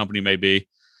 whatever the company may be.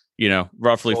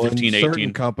 Roughly 15, 18.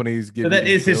 Certain companies give so that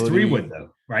is his 3-wood though,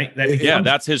 right?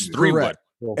 That's his 3-wood.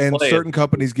 And certain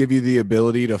companies give you the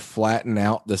ability to flatten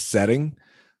out the setting.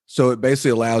 So it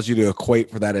basically allows you to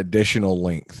equate for that additional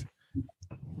length.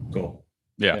 Cool.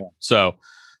 Yeah. So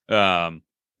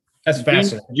that's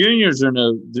fascinating. Juniors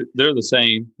they're the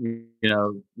same.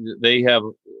 They have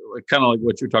kind of like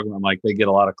what you're talking about, Mike. They get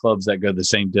a lot of clubs that go the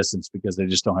same distance because they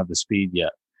just don't have the speed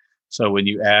yet. So when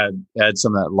you add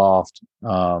some of that loft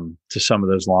to some of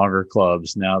those longer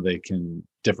clubs, now they can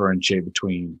differentiate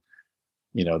between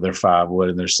their 5-wood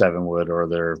and their 7-wood or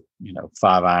their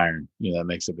 5-iron. That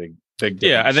makes a big difference.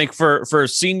 Yeah, I think for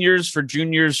seniors, for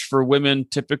juniors, for women,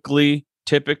 typically,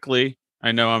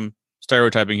 I know I'm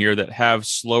stereotyping here, that have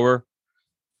slower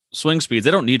swing speeds,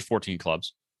 they don't need 14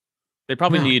 clubs. They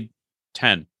probably need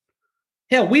 10.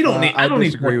 Yeah, we don't need. I don't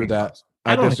disagree with that.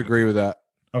 I disagree with that.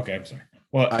 Okay, I'm sorry.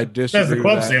 Well, I disagree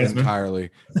with that entirely.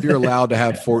 If you're allowed to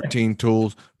have 14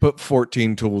 tools, put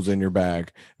 14 tools in your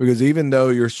bag, because even though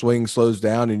your swing slows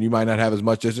down and you might not have as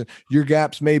much distance, your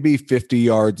gaps may be 50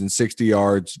 yards and 60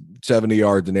 yards, 70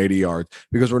 yards and 80 yards,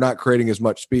 because we're not creating as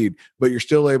much speed, but you're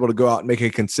still able to go out and make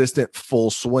a consistent full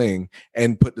swing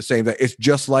and put the same thing. It's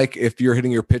just like if you're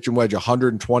hitting your pitch and wedge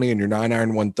 120 and your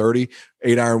 9-iron 130,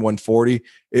 8-iron 140,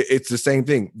 it's the same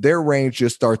thing. Their range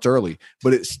just starts early,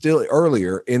 but it's still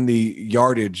earlier in the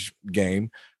yardage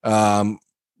game.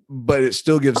 But it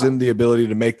still gives them the ability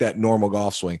to make that normal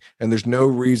golf swing. And there's no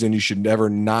reason you should never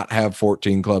not have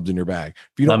 14 clubs in your bag.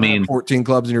 If you don't have 14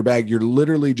 clubs in your bag, you're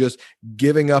literally just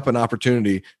giving up an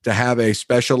opportunity to have a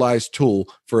specialized tool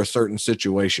for a certain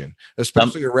situation,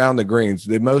 especially around the greens.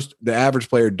 The average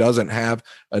player doesn't have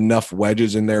enough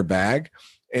wedges in their bag.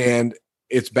 And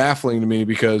it's baffling to me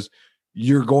because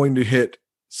you're going to hit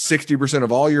 60%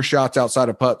 of all your shots outside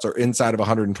of putts are inside of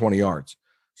 120 yards.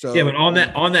 So yeah, but on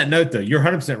that note though, you're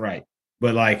 100% right.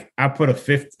 But like I put a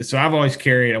 50, so I've always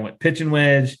carried. I went pitch and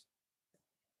wedge,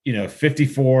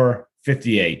 54,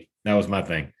 58. That was my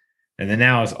thing. And then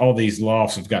now as all these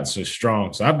lofts have gotten so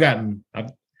strong, so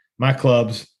my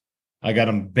clubs, I got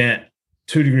them bent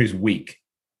 2 degrees weak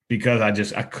because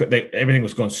everything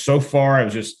was going so far.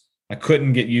 I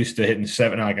couldn't get used to hitting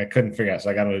 7. Like I couldn't figure out. So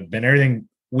I got to bend everything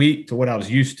weak to what I was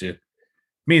used to.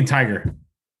 Me and Tiger.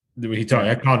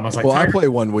 I called him. I was like, well, I play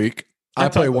 1 week. I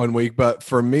play 1 week, but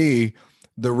for me,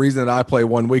 the reason that I play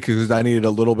 1 week is because I needed a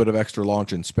little bit of extra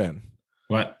launch and spin.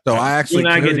 What? So I actually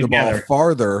hit the ball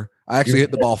farther. I actually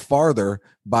hit the ball farther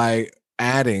by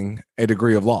adding a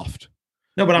degree of loft.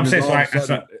 No, but I'm saying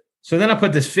so then I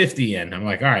put this 50 in. I'm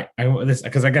like, all right,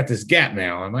 because I got this gap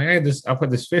now. I'm like, I'll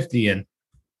put this 50 in.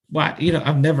 Why?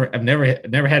 I've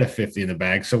never had a 50 in the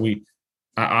bag. So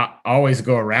I always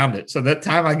go around it. So that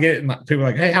time I get it, people are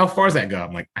like, hey, how far does that go?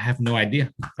 I'm like, I have no idea.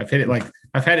 I've had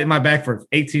it in my bag for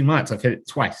 18 months. I've hit it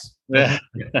twice. Yeah.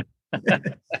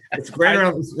 It's great.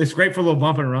 It's great for a little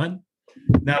bump and run.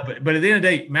 No, but at the end of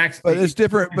the day, Max. But it's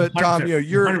different. But Tom, you're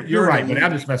right. But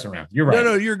I'm just messing around. You're right.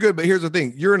 No, you're good. But here's the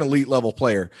thing: you're an elite level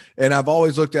player, and I've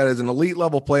always looked at it as an elite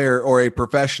level player, or a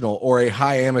professional, or a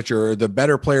high amateur. Or the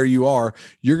better player you are,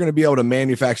 you're going to be able to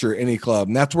manufacture any club,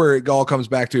 and that's where it all comes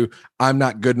back to. I'm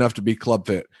not good enough to be club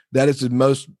fit. That is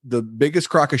the biggest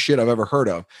crock of shit I've ever heard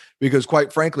of. Because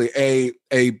quite frankly,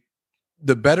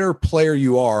 the better player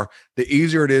you are, the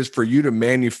easier it is for you to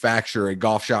manufacture a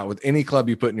golf shot with any club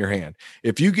you put in your hand.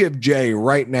 If you give Jay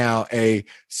right now a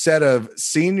set of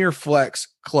senior flex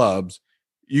clubs,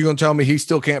 you going to tell me he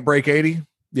still can't break 80?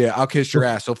 Yeah, I'll kiss your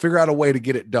ass. So figure out a way to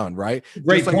get it done, right?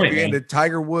 Great Just point. If you handed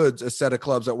Tiger Woods a set of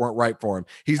clubs that weren't right for him,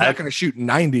 he's not going to shoot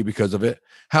 90 because of it.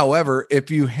 However, if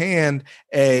you hand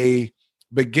a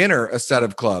beginner a set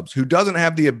of clubs who doesn't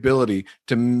have the ability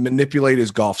to manipulate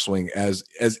his golf swing as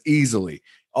easily,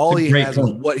 all he has is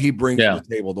what he brings to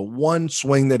the table, the one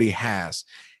swing that he has.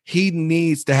 He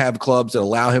needs to have clubs that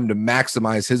allow him to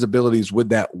maximize his abilities with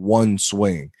that one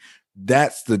swing.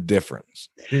 That's the difference.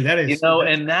 Dude, that is,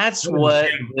 and that's what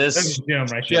this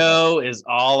right show is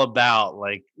all about.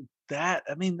 Like that.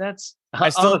 I mean, that's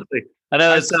honestly, I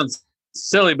know that sounds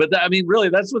silly, but really,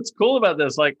 that's what's cool about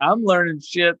this. Like, I'm learning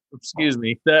shit. Excuse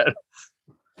me.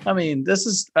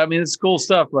 It's cool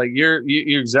stuff. Like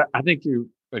I think you're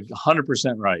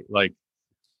 100% right. Like,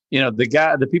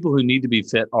 the people who need to be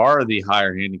fit are the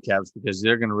higher handicaps because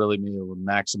they're going to really be able to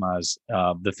maximize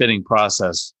the fitting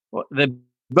process. Well, they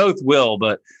both will,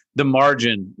 but the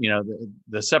margin,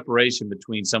 the separation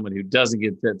between someone who doesn't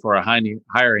get fit for a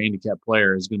higher handicap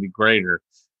player is going to be greater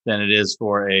than it is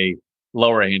for a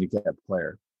lower handicap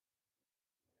player.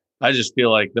 I just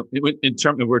feel like in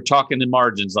terms of, we're talking the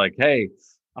margins, like, hey,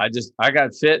 I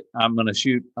got fit. I'm going to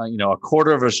shoot, a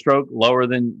quarter of a stroke lower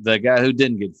than the guy who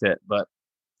didn't get fit. But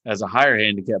as a higher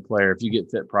handicap player, if you get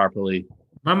fit properly,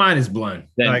 my mind is blown.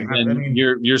 Then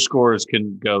your scores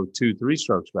can go 2-3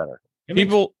 strokes better.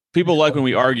 People like when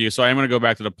we argue. So I'm going to go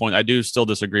back to the point. I do still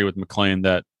disagree with McLean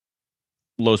that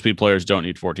low speed players don't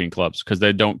need 14 clubs because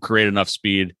they don't create enough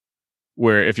speed.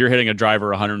 Where if you're hitting a driver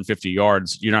 150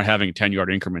 yards, you're not having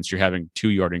 10-yard increments. You're having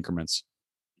 2-yard increments.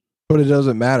 But it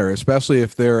doesn't matter, especially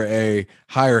if they're a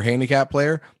higher handicap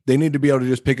player. They need to be able to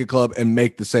just pick a club and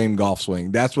make the same golf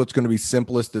swing. That's what's going to be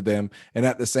simplest to them. And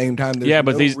at the same time,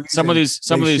 some of these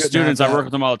students, I work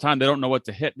with them all the time. They don't know what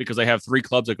to hit because they have 3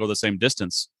 clubs that go the same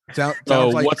distance.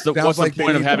 What's the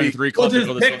point of having 3 clubs that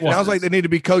go the same distance? Sounds like they need to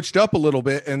be coached up a little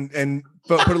bit and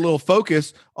put a little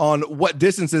focus on what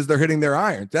distances they're hitting their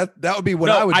irons. That would be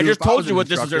what I would do. I just told you what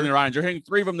distance they're hitting their irons. You're hitting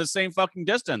 3 of them the same fucking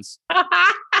distance.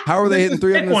 How are they hitting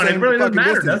 3 of them the same fucking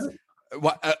matter, distance?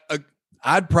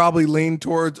 I'd probably lean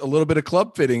towards a little bit of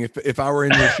club fitting if I were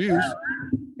in your shoes.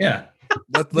 Yeah.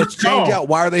 Let's change out.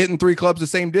 Why are they hitting 3 clubs the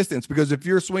same distance? Because if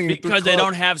you're swinging, because they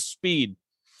don't have speed.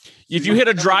 If you hit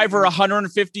a driver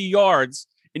 150 yards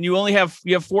and you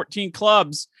have 14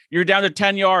 clubs, you're down to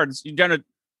 10 yards. You're down to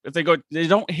they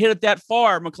don't hit it that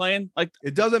far, McLean. Like,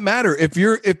 it doesn't matter if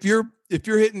you're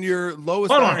hitting your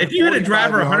lowest. Hold on, if you hit a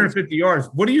driver 150 yards,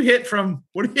 what do you hit from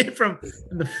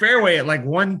the fairway at like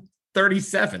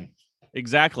 137?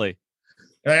 Exactly.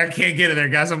 I can't get it there,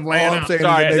 guys. I'm laying out.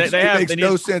 It makes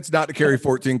no sense not to carry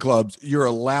 14 clubs. You're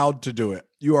allowed to do it.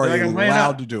 You are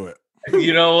allowed to do it.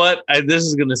 You know what? This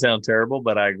is going to sound terrible,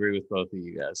 but I agree with both of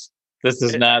you guys. This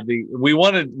is not we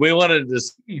wanted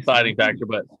this deciding factor,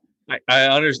 but I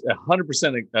understand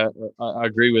 100%.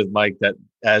 Agree with Mike that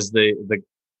as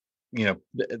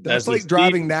that's like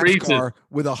driving NASCAR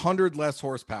with 100 less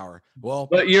horsepower. Well,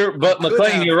 but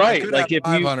McLean, you're right. Like if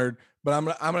 500, but I'm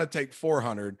gonna take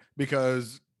 400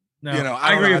 because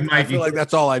I agree with Mike. I feel like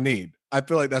that's all I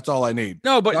need.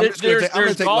 No, but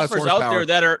there's golfers out there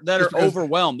that are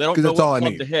overwhelmed. They don't know what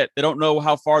club to hit. They don't know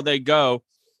how far they go.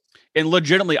 And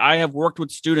legitimately, I have worked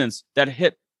with students that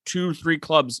hit 2-3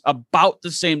 clubs about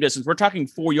the same distance. We're talking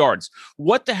 4 yards.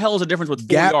 What the hell is the difference with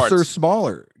 4 yards?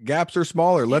 Gaps are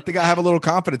smaller. Let the guy have a little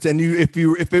confidence. And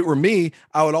if it were me,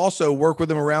 I would also work with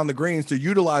him around the greens to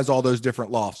utilize all those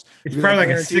different lofts. It's probably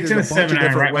like a 6 and a 7 iron,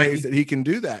 different ways that he can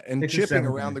do that and chipping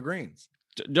around the greens.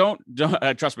 Don't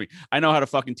trust me. I know how to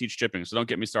fucking teach chipping, so don't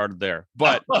get me started there.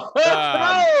 But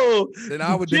then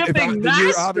I would. You're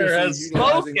obviously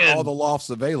utilizing all the lofts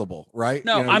available, right?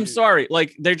 No, I'm sorry.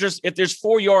 Like if there's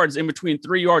 4 yards in between,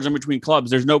 3 yards in between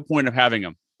clubs, there's no point of having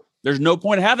them.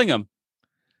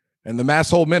 And the Mass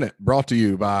Hole Minute brought to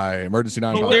you by Emergency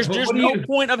 9. There's no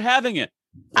point of having it.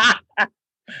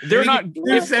 They're not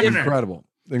incredible.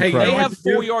 Hey, they have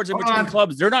 4 yards in between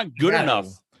clubs. They're not good enough.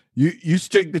 You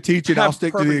stick to teaching. I'll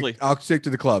stick to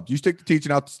the clubs. You stick to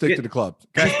teaching. I'll stick to the clubs.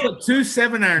 Okay? Put 2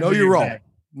 7-irons. Know your role.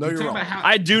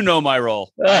 I do know my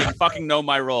role. I fucking know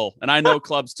my role, and I know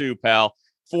clubs too, pal.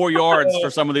 4 yards for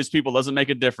some of these people doesn't make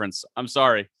a difference. I'm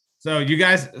sorry. So you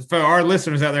guys, for our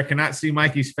listeners out there, cannot see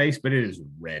Mikey's face, but it is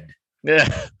red.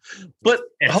 Yeah, but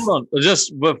hold on,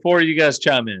 just before you guys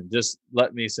chime in, just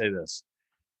let me say this.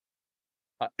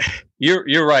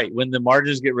 You're right. When the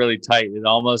margins get really tight, it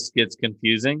almost gets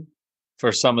confusing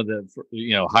for some of the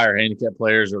higher handicap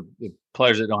players or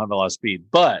players that don't have a lot of speed.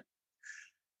 But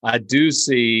I do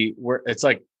see where it's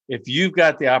like if you've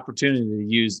got the opportunity to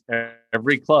use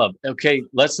every club, okay,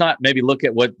 let's not maybe look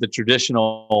at what the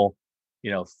traditional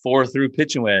 4 through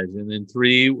pitch and wedge and then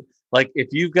 3. Like if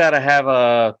you've got to have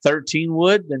a 13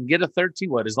 wood, then get a 13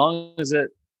 wood as long as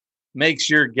it makes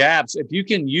your gaps. If you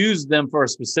can use them for a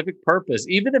specific purpose,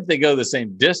 even if they go the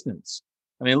same distance.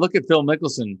 I mean, look at Phil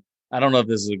Mickelson. I don't know if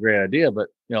this is a great idea, but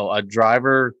a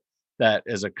driver that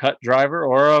is a cut driver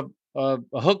or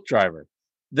a hook driver.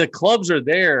 The clubs are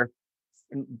there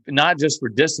not just for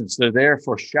distance, they're there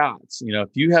for shots. You know, if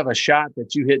you have a shot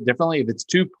that you hit differently, if it's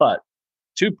two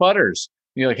putters,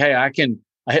 you're like, hey, I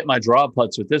hit my draw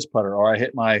putts with this putter, or I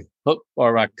hit my hook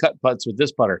or my cut putts with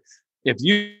this putter. If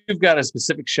you've got a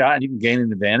specific shot and you can gain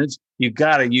an advantage, you've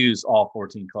got to use all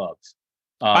 14 clubs.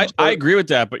 I agree with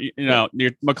that, but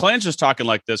McClellan's just talking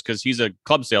like this because he's a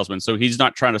club salesman, so he's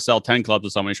not trying to sell 10 clubs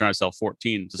to someone. He's trying to sell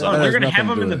 14 to someone. You're going to have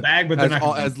them in the bag, but they're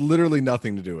not. Has literally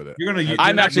nothing to do with it.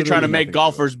 I'm actually trying to make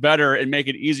golfers better and make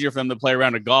it easier for them to play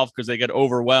around a golf because they get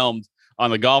overwhelmed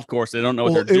on the golf course. They don't know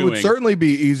what they're doing. It would certainly be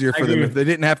easier for them if they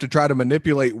didn't have to try to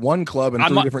manipulate one club in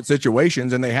three different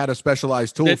situations, and they had a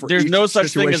specialized tool for. There's each no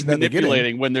such thing as situation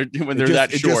manipulating when they're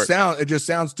that short. It just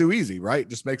sounds too easy, right? It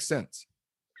just makes sense.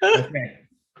 Okay.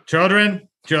 Children,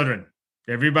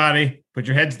 everybody, put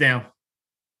your heads down.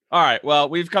 All right. Well,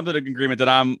 we've come to the agreement that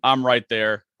I'm right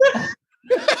there.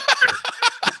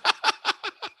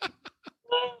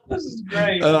 This is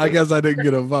great. I guess I didn't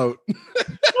get a vote.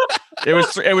 It was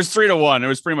 3-1. It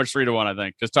was pretty much 3-1, I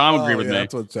think, because Tom agreed with me.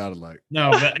 That's what it sounded like.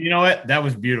 No, but you know what? That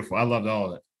was beautiful. I loved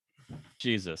all of it.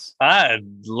 Jesus, I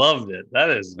loved it. That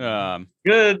is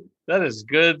good. That is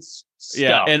good stuff.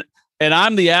 Yeah, and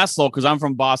I'm the asshole because I'm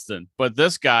from Boston, but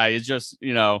this guy is just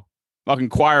fucking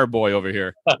choir boy over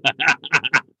here.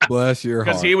 Bless your heart.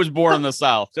 Because he was born in the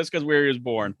South, just because where he was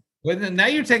born. Well, now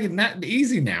you're taking that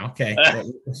easy now. Okay,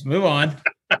 let's move on.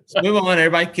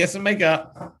 Everybody kiss and make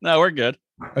up. No, we're good.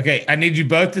 Okay, I need you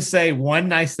both to say one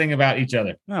nice thing about each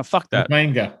other. No, fuck that.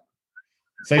 Go.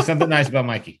 Say something nice about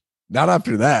Mikey. Not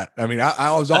after that. I mean,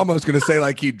 I was almost going to say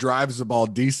like he drives the ball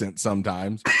decent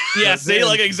sometimes. Yeah, see,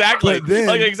 exactly.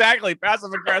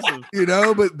 Passive aggressive.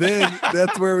 But then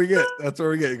that's where we get.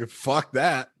 You go, fuck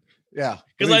that. Yeah.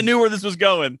 Because I knew where this was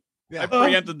going. Yeah. I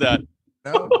preempted that.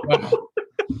 No.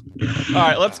 All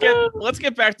right, let's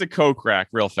get back to Kokrak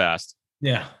real fast.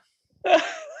 Yeah.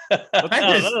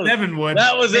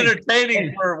 That was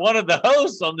entertaining for one of the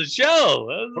hosts on the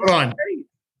show. Hold on.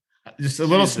 Just a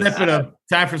little snippet of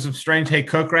time for some strange. Hey,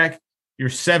 Kokrak, your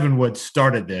 7-wood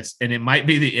started this, and it might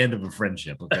be the end of a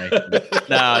friendship. Okay.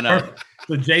 No.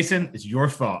 So, Jason, it's your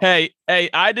fault. Hey,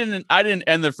 I didn't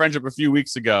end the friendship a few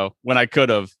weeks ago when I could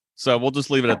have. So we'll just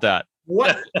leave it at that.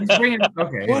 What?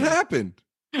 Okay. What happened?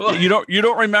 You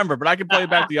don't remember, but I can play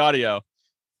back the audio.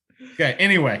 Okay.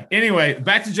 Anyway,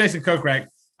 back to Jason Kokrak.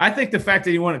 I think the fact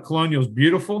that he won at Colonial is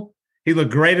beautiful. He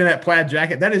looked great in that plaid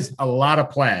jacket. That is a lot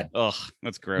of plaid. Ugh,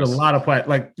 that's gross. A lot of plaid.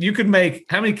 Like you could make,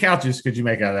 how many couches could you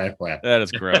make out of that plaid? That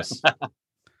is gross.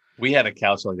 We had a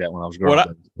couch like that when I was growing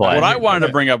up. What I wanted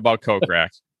to bring up about Kokrak,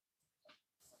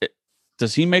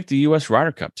 does he make the U.S.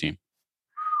 Ryder Cup team?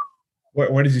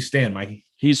 Where does he stand, Mikey?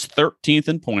 He's 13th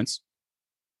in points.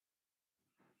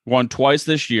 Won twice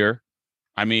this year.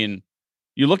 I mean,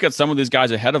 you look at some of these guys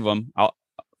ahead of him.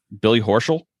 Billy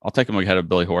Horschel. I'll take him ahead of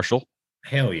Billy Horschel.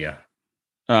 Hell yeah.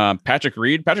 Patrick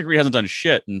Reed. Patrick Reed hasn't done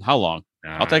shit in how long?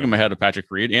 I'll take him ahead of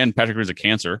Patrick Reed. And Patrick Reed's a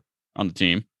cancer on the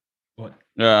team. What?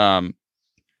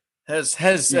 Has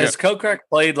Kokrak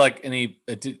played like any?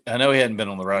 I know he hadn't been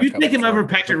on the Ryder Cup. You take him over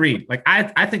Patrick Reed. Like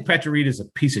I think Patrick Reed is a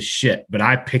piece of shit, but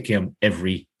I pick him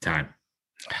every time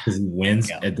because he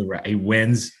wins he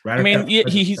wins. Ryder Cup.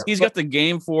 He's got the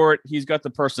game for it. He's got the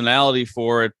personality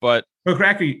for it. But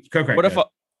Kokrak. What if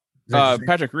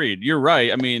Patrick Reed? You're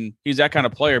right. I mean, he's that kind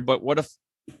of player. But what if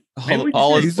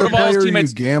he's the player you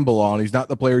gamble on? He's not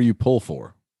the player you pull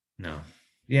for. No.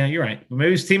 Yeah, you're right. But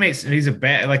maybe his teammates. He's a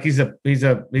bad. Like he's a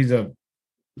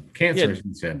cancer.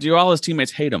 Yeah, do all his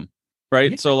teammates hate him?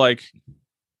 Right. Yeah. So like.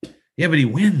 Yeah, but he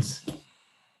wins.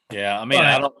 Yeah, I mean,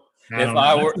 I don't. If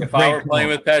I were playing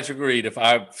with Patrick Reed, if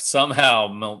I somehow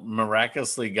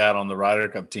miraculously got on the Ryder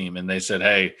Cup team and they said,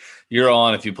 "Hey, you're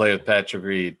on if you play with Patrick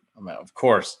Reed," I mean, of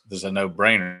course, there's a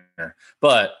no-brainer.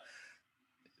 But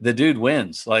the dude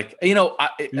wins. Like you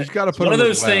just got to put one of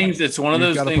those things. It's one of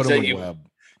those things that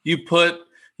you put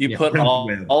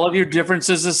all of your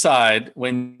differences aside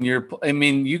when you're. I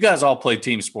mean, you guys all play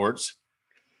team sports.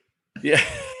 Yeah,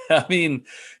 I mean,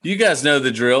 you guys know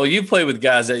the drill. You play with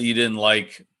guys that you didn't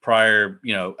like prior,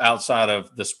 outside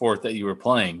of the sport that you were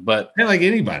playing. But not like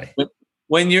anybody.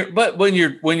 When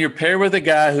you're paired with a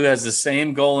guy who has the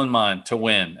same goal in mind to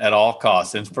win at all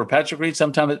costs, and for Patrick Reed,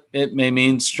 sometimes it may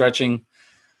mean stretching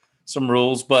some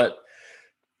rules, but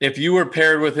if you were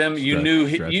paired with him, you knew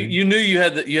you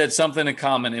had something in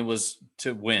common. It was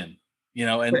to win.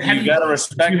 And you got to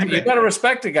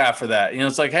respect a guy for that.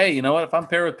 It's like, hey, you know what? If I'm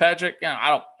paired with Patrick,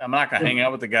 I'm not going to hang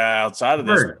out with the guy outside of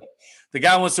this. The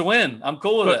guy wants to win. I'm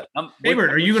cool with it.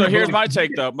 Are you going to? Here's my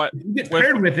take, though. You get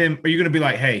paired with him. Are you going to be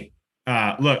like, hey,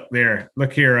 look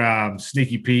here,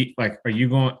 Sneaky Pete? Like, are you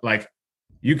going? Like,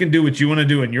 you can do what you want to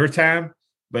do in your time,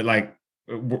 but like,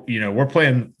 we're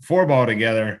playing 4-ball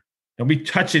together. Don't be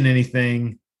touching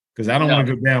anything because I don't want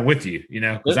to go down with you,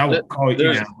 because I will call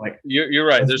you now. Like, you're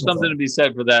right. There's something to be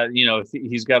said for that. If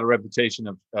he's got a reputation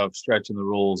of stretching the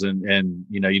rules, and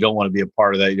you don't want to be a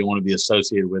part of that. You don't want to be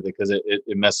associated with it because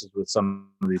it messes with some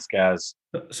of these guys.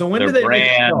 So when do they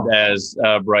brand, as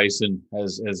Bryson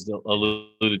has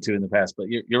alluded to in the past? But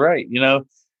you're right.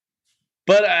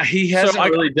 But he hasn't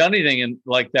really done anything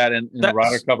like that in the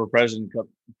Ryder Cup or President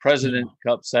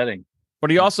Cup setting. But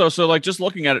he also, just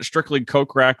looking at it strictly,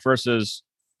 Kokrak versus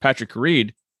Patrick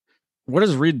Reed, what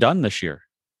has Reed done this year?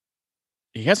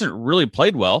 He hasn't really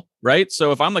played well, right?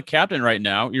 So if I'm the captain right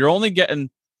now, you're only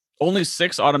getting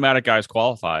 6 automatic guys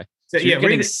qualify. So you're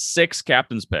getting 6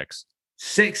 captain's picks.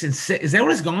 6 and 6. Is that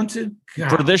what it's gone to? God.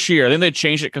 For this year? Then they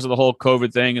changed it because of the whole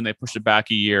COVID thing, and they pushed it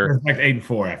back a year. It's like 8 and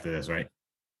 4 after this, right?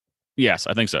 Yes,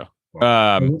 I think so.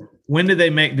 When did they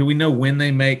make? Do we know when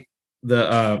they make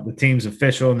the teams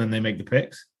official and then they make the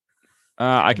picks?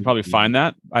 I can probably find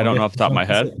that. I don't know off the top of my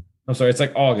head. I'm sorry, it's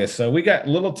like August, so we got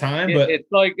little time, but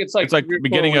it's like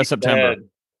beginning of September. Ahead.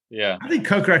 Yeah, I think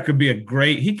Kokrak could be a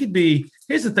great. He could be.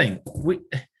 Here's the thing: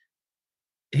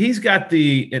 he's got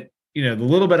the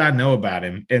little bit I know about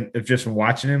him, and just from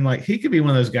watching him, like he could be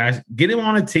one of those guys. Get him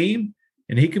on a team,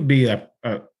 and he could be a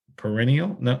perennial.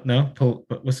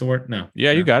 What's the word? No.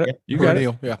 Yeah, you got it. You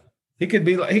perennial, got it. Yeah. He could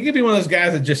be one of those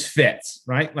guys that just fits,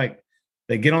 right? Like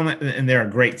they get on that and they're a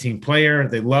great team player.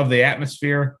 They love the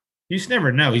atmosphere. You just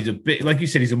never know. He's like you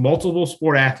said, he's a multiple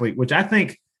sport athlete, which I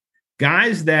think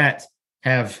guys that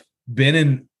have been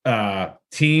in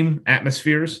team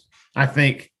atmospheres, I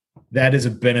think that is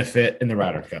a benefit in the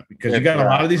Ryder Cup because you got a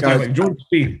lot of these guys like Jordan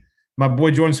Spieth. My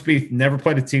boy Jordan Spieth never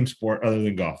played a team sport other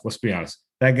than golf. Let's be honest.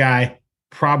 That guy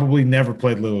probably never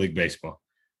played Little League baseball,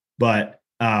 but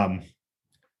but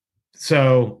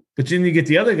then you get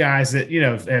the other guys that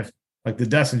have like the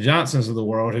Dustin Johnsons of the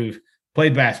world who've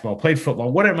played basketball, played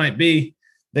football, whatever it might be.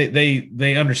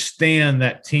 They understand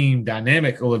that team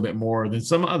dynamic a little bit more than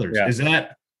some others.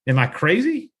 Yeah. Am I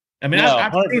crazy? I mean, no,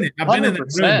 I've seen it. I've been in the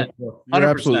room before. You're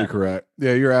absolutely correct.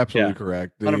 Yeah, you're absolutely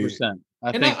correct. 100%.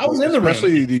 I was in the room.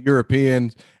 Especially the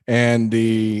Europeans and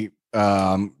the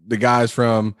guys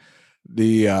from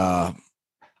the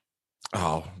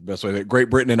best way, Great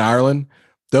Britain and Ireland.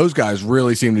 Those guys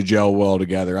really seem to gel well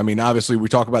together. I mean, obviously, we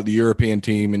talk about the European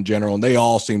team in general, and they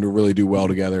all seem to really do well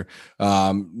together.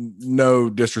 No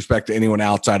disrespect to anyone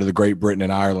outside of the Great Britain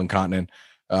and Ireland continent,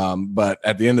 but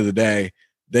at the end of the day,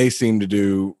 they seem to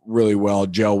do really well,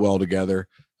 gel well together.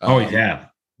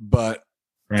 But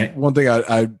one thing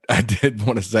I did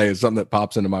want to say is something that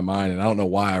pops into my mind, and I don't know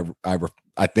why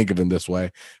I think of him this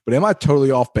way, but am I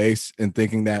totally off base in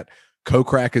thinking that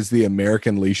Kokrak is the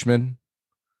American Leishman?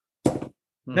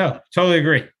 No, totally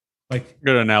agree. Like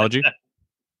good analogy.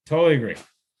 Totally agree.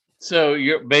 So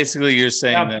you're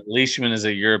saying that Leishman is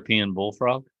a European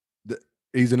bullfrog?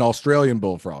 He's an Australian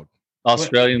bullfrog.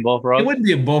 Australian bullfrog? It wouldn't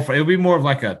be a bullfrog. It would be more of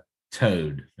like a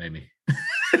toad, maybe.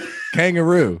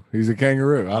 Kangaroo. He's a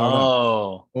kangaroo. I don't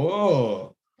know.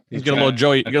 Oh. He's got a little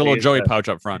Joey. You got a little Joey pouch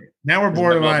up front. Now we're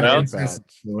borderline.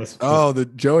 Oh, the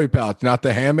Joey pouch, not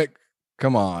the hammock.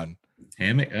 Come on.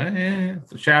 Hammock. Yeah.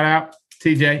 So shout out,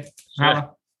 TJ.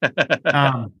 Sure.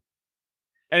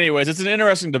 Anyways, it's an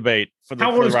interesting debate for the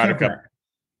Ryder Cup.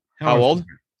 How old?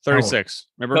 36.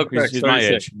 Remember, he's my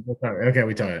age. Okay,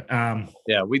 we talked.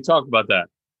 Yeah, we talked about that,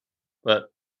 but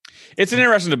it's an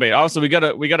interesting debate. Obviously, we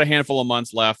got a handful of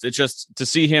months left. It's just to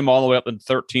see him all the way up in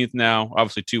 13th now.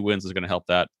 Obviously, 2 wins is going to help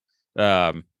that.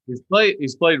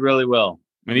 He's played really well.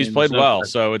 I mean, he's played well.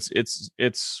 So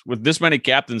it's with this many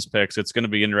captains picks, it's going to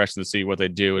be interesting to see what they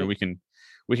do, and we can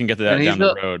get to that down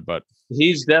the road. But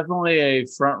he's definitely a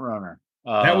front runner.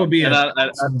 That would be. I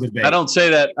don't say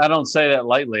that. I don't say that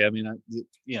lightly. I mean,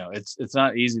 it's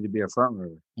not easy to be a front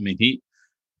runner. I mean,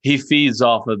 he feeds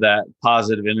off of that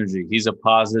positive energy. He's a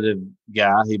positive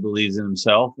guy. He believes in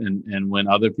himself, and when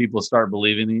other people start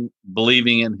believing in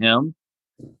him,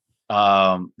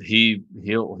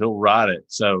 he'll ride it.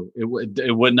 So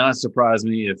it would not surprise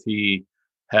me if he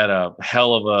had a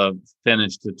hell of a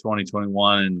finish to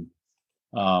 2021 and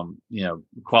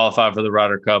qualified for the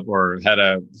Ryder Cup or had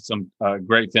some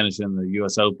great finish in the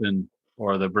U.S. Open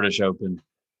or the British Open.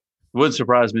 It wouldn't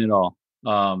surprise me at all.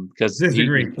 Because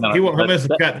disagree. He won't miss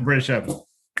the cut the British Open.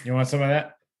 You want some of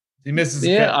that? He misses.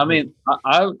 Yeah, I mean,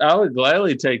 I would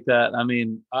gladly take that. I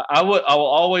mean, I will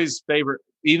always favor,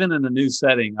 even in a new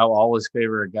setting, I will always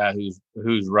favor a guy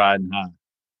who's riding high,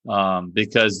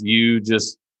 because the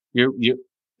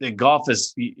golf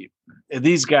is.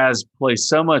 These guys play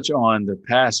so much on their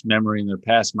past memory and their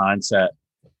past mindset.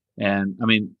 And I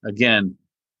mean, again,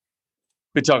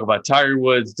 we talk about Tiger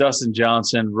Woods, Dustin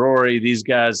Johnson, Rory, these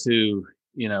guys who,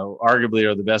 arguably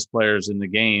are the best players in the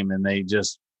game. And they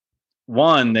just,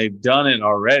 one, they've done it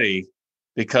already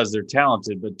because they're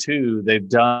talented, but two, they've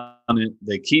done it.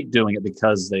 They keep doing it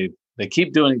because they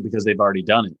keep doing it because they've already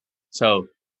done it. So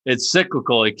it's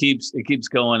cyclical. It keeps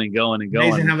going and going and going.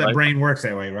 Amazing how the brain works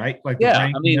that way, right? Like, yeah,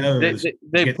 I mean,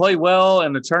 they play well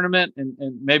in the tournament, and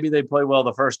maybe they play well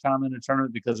the first time in a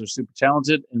tournament because they're super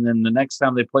talented, and then the next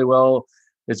time they play well,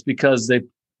 it's because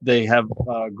they have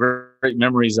great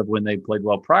memories of when they played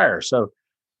well prior. So,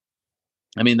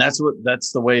 I mean, that's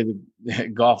the way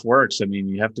golf works. I mean,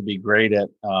 you have to be great at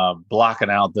blocking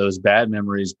out those bad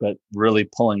memories, but really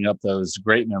pulling up those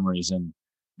great memories. And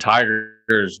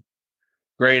Tiger's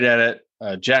great at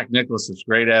it. Jack Nicklaus is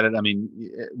great at it. I mean,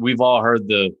 we've all heard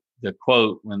the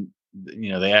quote when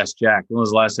they asked Jack, when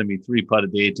was the last time he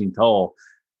 3-putted the 18th hole,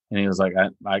 and he was like,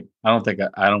 I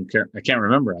don't care. I can't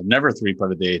remember. I've never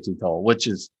 3-putted the 18th hole, which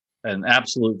is an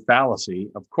absolute fallacy.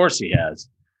 Of course he has,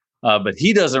 but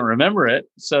he doesn't remember it.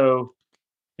 So,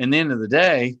 in the end of the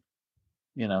day,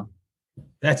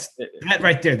 that's that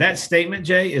right there. That statement,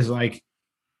 Jay, is like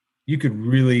you could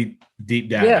really deep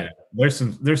dive. Yeah. In it.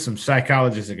 There's some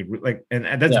psychologists that could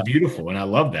and that's beautiful, and I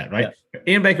love that. Right,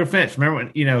 Ian Baker Finch. Remember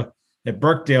when at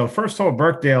Birkdale, first hole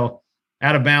Birkdale,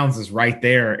 out of bounds is right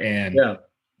there, and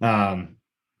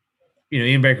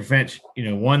Ian Baker Finch,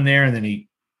 won there, and then he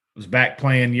was back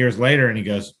playing years later, and he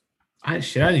goes, I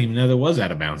didn't even know there was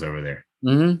out of bounds over there.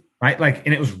 Mm-hmm. Right,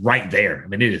 and it was right there. I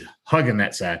mean, it is hugging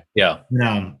that side. Yeah,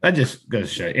 that just goes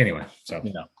to show you. Anyway, so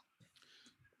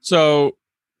So,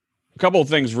 a couple of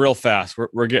things real fast.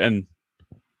 We're getting,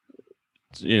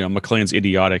 McLean's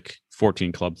idiotic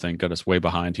 14 club thing got us way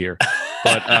behind here.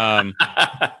 But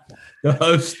the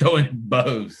host throwing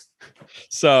bows.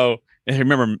 So, and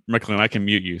remember, McLean, I can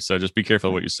mute you, so just be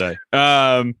careful what you say.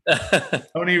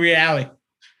 Tony Reale.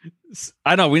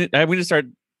 I know we need to start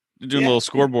doing a little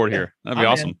scoreboard here. That'd be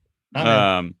awesome.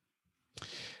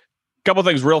 Couple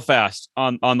things real fast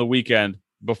on the weekend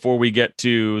before we get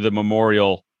to the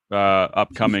Memorial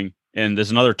upcoming. And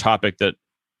there's another topic that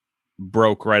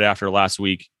broke right after last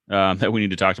week that we need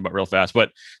to talk about real fast.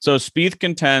 But so Spieth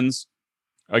contends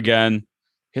again,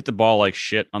 hit the ball like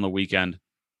shit on the weekend.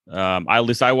 At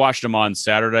least I watched him on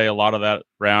Saturday. A lot of that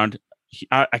round,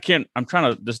 this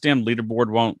damn leaderboard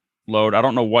won't load. I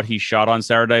don't know what he shot on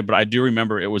Saturday, but I do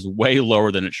remember it was way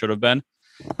lower than it should have been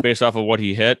based off of what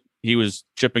he hit. He was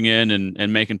chipping in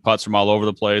and making putts from all over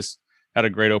the place. Had a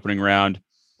great opening round.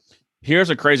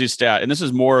 Here's a crazy stat, and this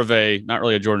is more of not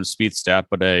really a Jordan Spieth stat,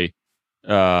 but a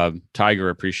Tiger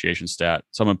appreciation stat.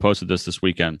 Someone posted this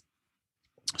weekend.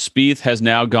 Spieth has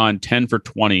now gone 10 for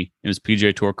 20 in his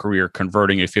PGA Tour career,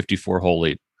 converting a 54-hole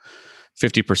lead,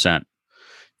 50%. If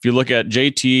you look at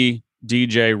JT,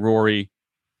 DJ, Rory,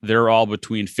 they're all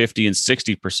between 50 and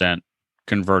 60%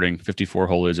 converting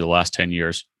 54-hole leads in the last 10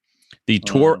 years. The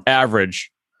tour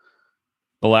average,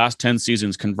 the last 10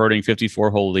 seasons converting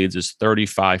 54-hole leads is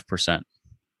 35%.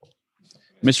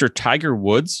 Mr. Tiger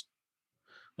Woods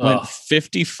went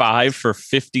 55 for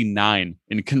 59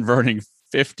 in converting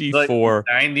 54.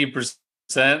 Like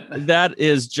 90%. That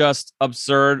is just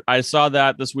absurd. I saw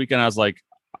that this weekend. I was like,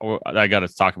 I got to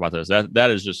talk about this. That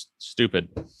is just stupid.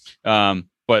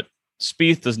 But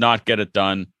Spieth does not get it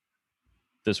done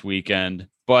this weekend.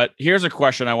 But here's a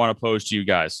question I want to pose to you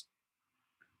guys.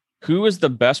 Who is the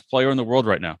best player in the world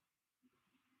right now?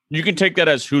 You can take that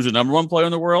as who's the number one player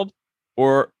in the world,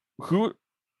 or who.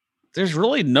 There's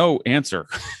really no answer.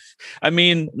 I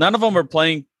mean, none of them are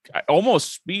playing.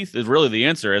 Almost Spieth is really the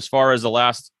answer as far as the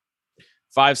last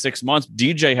 5-6 months.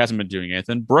 DJ hasn't been doing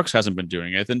anything. Brooks hasn't been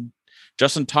doing anything.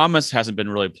 Justin Thomas hasn't been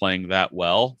really playing that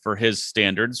well for his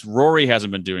standards. Rory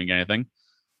hasn't been doing anything.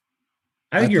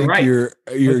 I think you're right. You're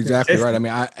exactly right. I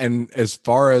mean, and as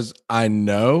far as I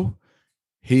know,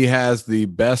 he has the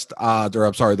best odds,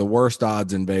 the worst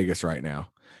odds in Vegas right now.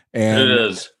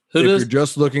 And you're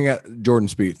just looking at Jordan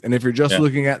Spieth, and if you're just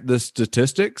looking at the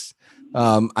statistics,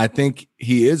 I think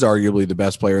he is arguably the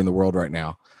best player in the world right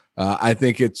now. I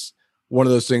think it's one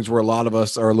of those things where a lot of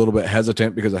us are a little bit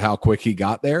hesitant because of how quick he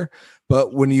got there.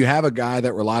 But when you have a guy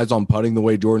that relies on putting the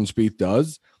way Jordan Spieth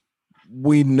does,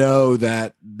 we know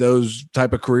that those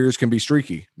type of careers can be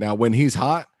streaky. Now, when he's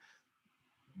hot,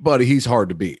 buddy, he's hard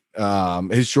to beat.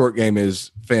 His short game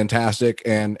is fantastic,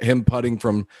 and him putting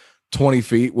from 20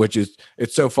 feet, which is,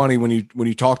 it's so funny when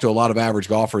you talk to a lot of average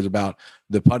golfers about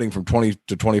the putting from 20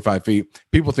 to 25 feet,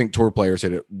 people think tour players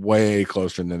hit it way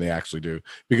closer than they actually do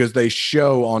because they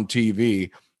show on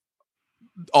TV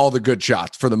all the good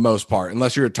shots for the most part.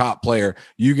 Unless you're a top player,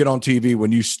 you get on TV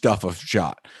when you stuff a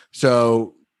shot.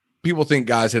 So people think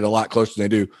guys hit a lot closer than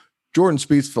they do. Jordan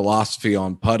Spieth's philosophy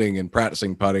on putting and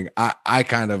practicing putting, I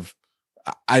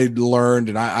learned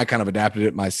and I kind of adapted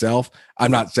it myself.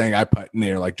 I'm not saying I putt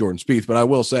near like Jordan Spieth, but I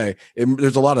will say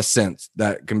there's a lot of sense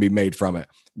that can be made from it.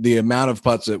 The amount of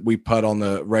putts that we putt on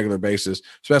the regular basis,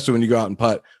 especially when you go out and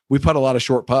putt, we putt a lot of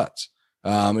short putts.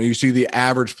 And you see the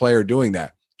average player doing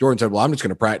that. Jordan said, well, I'm just going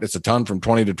to practice a ton from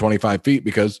 20 to 25 feet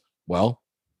because, well,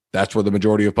 that's where the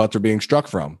majority of putts are being struck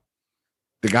from.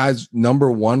 The guy's number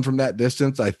one from that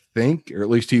distance, I think, or at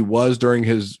least he was during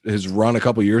his run a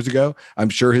couple years ago. I'm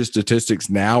sure his statistics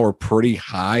now are pretty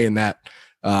high in that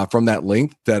from that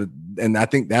length. And I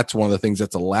think that's one of the things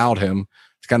that's allowed him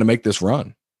to kind of make this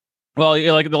run. Well,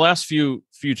 yeah, like the last few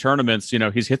tournaments,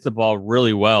 he's hit the ball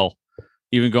really well.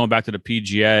 Even going back to the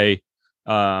PGA,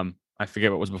 I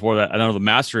forget what was before that. I don't know the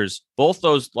Masters. Both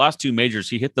those last two majors,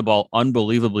 he hit the ball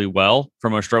unbelievably well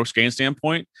from a strokes gain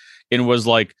standpoint, and was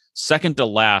like second to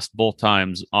last both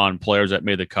times on players that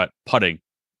made the cut putting.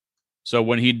 So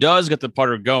when he does get the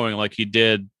putter going, like he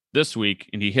did this week,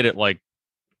 and he hit it like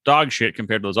dog shit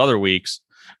compared to those other weeks,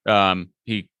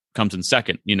 he comes in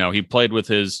second. He played with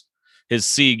his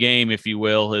C game, if you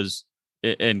will,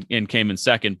 and came in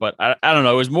second. But I don't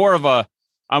know. It was more of a.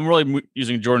 I'm really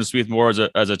using Jordan Spieth more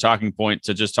as a talking point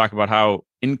to just talk about how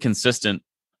inconsistent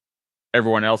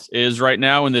everyone else is right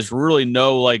now, and there's really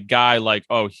no like guy like,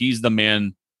 oh, he's the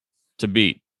man to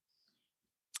beat.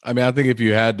 I mean, I think if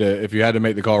you had to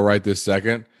make the call right this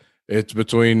second, it's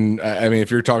between. I mean,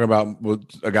 if you're talking about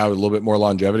a guy with a little bit more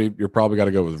longevity, you're probably got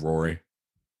to go with Rory.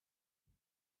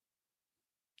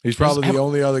 He's probably the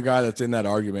only other guy that's in that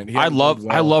argument. I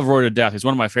love Rory to death. He's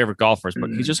one of my favorite golfers,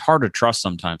 but he's just hard to trust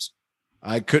sometimes.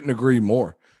 I couldn't agree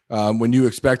more. When you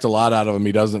expect a lot out of him,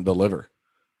 he doesn't deliver.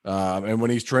 And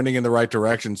when he's trending in the right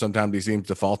direction, sometimes he seems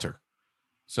to falter.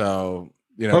 So,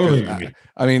 I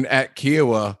mean, at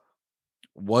Kiowa,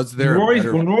 was there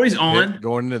when Rory's on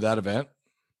going into that event?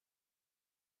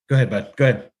 Go ahead, bud. Go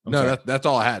ahead. That's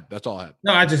all I had.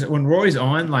 No, when Rory's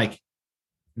on, like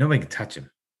nobody can touch him.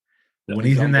 When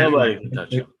he's in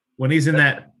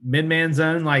that mid-man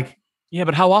zone, like yeah,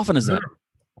 but how often is that?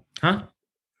 Huh?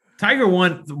 Tiger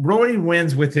won. Rory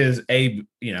wins with his A.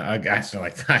 I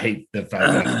hate the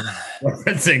fact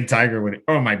referencing Tiger with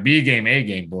my B game, A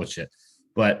game bullshit.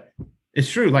 But it's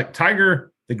true. Like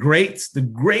Tiger, the greats,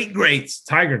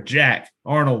 Tiger, Jack,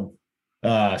 Arnold,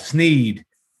 Snead,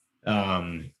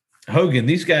 Hogan.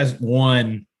 These guys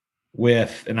won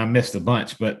with, and I missed a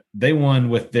bunch, but they won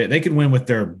with they could win with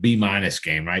their B-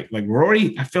 game, right? Like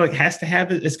Rory, I feel like has to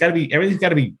have it. It's got to be everything's got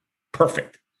to be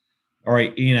perfect. Or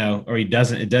he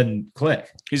doesn't. It doesn't click.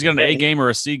 He's got an A game or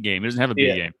a C game. He doesn't have a B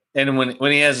game. And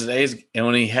when he has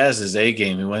his A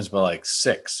game, he wins by like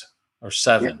 6 or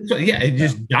 7. Yeah, it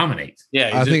just dominates.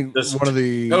 Yeah, I think one of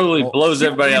the totally blows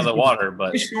everybody out of the water.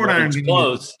 But his short iron game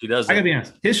close. He doesn't. I gotta be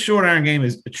honest. His short iron game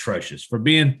is atrocious for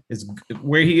being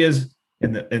where he is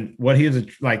and what he is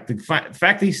like. The fact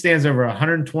that he stands over a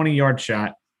 120-yard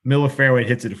shot, middle of fairway,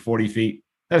 hits it at 40 feet.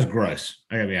 That's gross.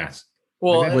 I gotta be honest.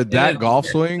 Well, with that golf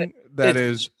swing. That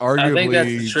is arguably. I think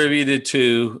that's attributed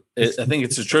to. I think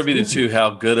it's attributed to how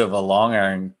good of a long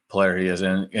iron player he is,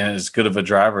 and as good of a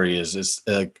driver he is. It's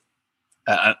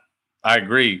I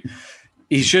agree.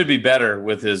 He should be better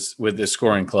with his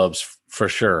scoring clubs for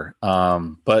sure.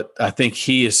 But I think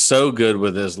he is so good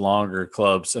with his longer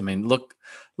clubs. I mean, look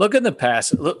in the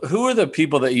past. Look, who are the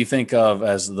people that you think of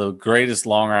as the greatest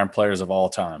long iron players of all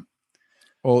time?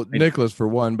 Well, Nicklaus for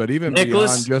one, but even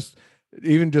beyond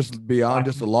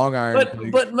just the long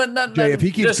iron. But not, Jay, if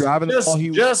he keeps driving the ball,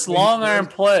 just long iron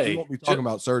play. We won't be talking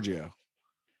about Sergio.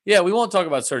 Yeah, we won't talk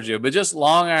about Sergio, but just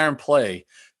long iron play.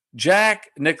 Jack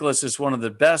Nicklaus is one of the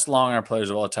best long iron players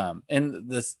of all time, and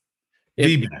this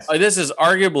is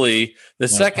arguably the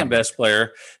second best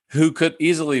player who could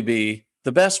easily be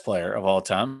the best player of all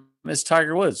time is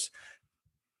Tiger Woods.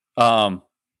 I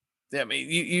mean,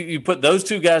 you put those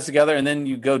two guys together, and then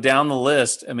you go down the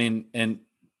list. I mean, and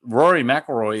Rory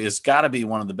McIlroy has got to be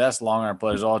one of the best long iron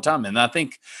players of all time. And I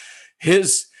think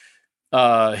his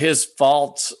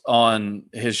faults on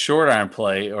his short iron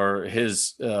play or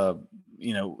his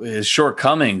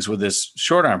shortcomings with his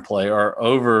short iron play are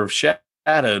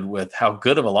overshadowed with how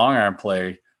good of a long iron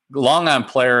player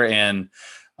and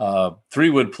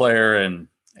 3-wood player. And,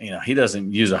 he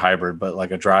doesn't use a hybrid, but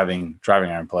like a driving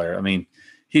iron player. I mean,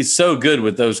 he's so good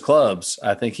with those clubs.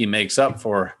 I think he makes up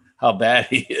for how bad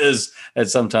he is at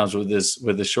sometimes with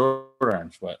the short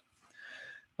irons. But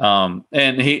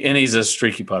and he's a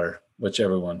streaky putter, which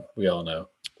we all know.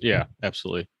 Yeah,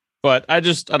 absolutely. But I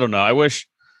don't know.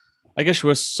 I guess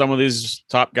with some of these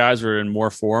top guys are in more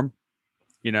form,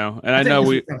 and I know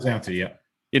it comes down to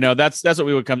That's what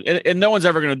we would come. And no one's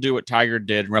ever going to do what Tiger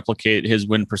did and replicate his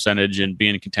win percentage and be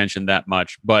in contention that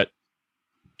much. But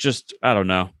just, I don't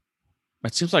know.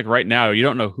 It seems like right now you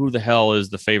don't know who the hell is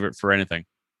the favorite for anything.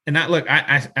 And I know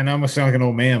I'm gonna sound like an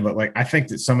old man, but like I think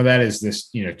that some of that is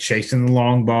this, chasing the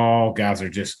long ball. Guys are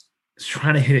just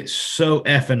trying to hit it so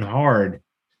effing hard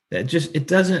that it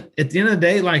doesn't. At the end of the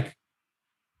day, like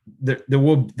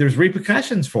there's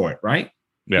repercussions for it, right?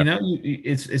 Yeah.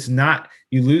 It's not,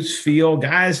 you lose feel,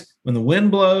 guys, when the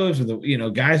wind blows, or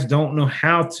guys don't know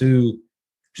how to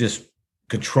just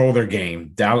control their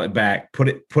game, dial it back, put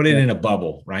it in a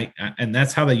bubble, right? And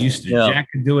that's how they used to do. Jack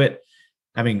could do it.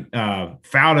 I mean,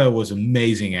 Faldo was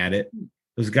amazing at it.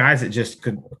 Those guys that just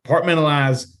could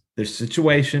compartmentalize their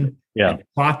situation and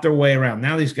plot their way around.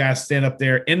 Now these guys stand up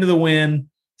there into the wind,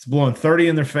 it's blowing 30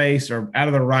 in their face or out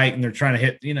of the right, and they're trying to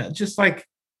hit, just like,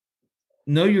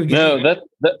 know your game. No,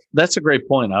 that's a great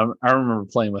point. I remember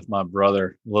playing with my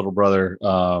little brother,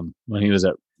 when he was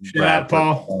at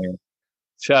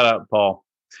Shout out, Paul.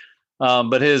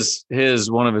 But his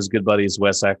one of his good buddies,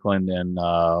 Wes Eklund, and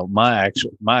my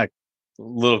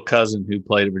little cousin who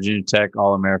played at Virginia Tech,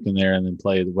 All-American there, and then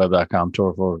played the Web.com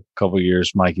tour for a couple of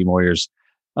years, Mikey Moyers.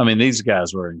 I mean, these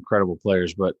guys were incredible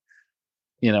players, but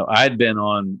I'd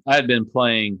been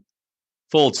playing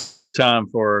full time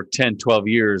for 10, 12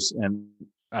 years, and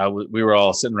we were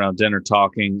all sitting around dinner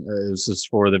talking. It was just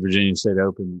for the Virginia State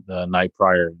Open the night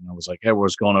prior, and I was like, "Hey, we're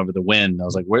just going over the wind." I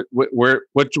was like,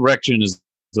 "What direction is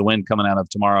the wind coming out of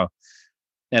tomorrow?"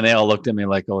 And they all looked at me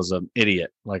like I was an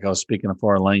idiot, like I was speaking a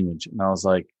foreign language. And I was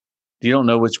like, "Do you don't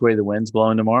know which way the wind's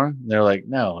blowing tomorrow?" And they're like,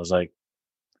 "No." I was like,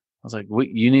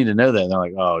 "You need to know that." And they're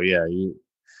like, "Oh yeah,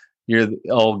 you're the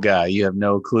old guy. You have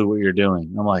no clue what you're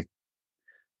doing." I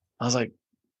was like,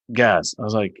 "Guys," I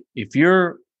was like, if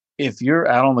you're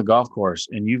out on the golf course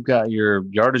and you've got your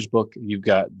yardage book, you've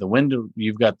got the wind,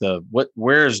 you've got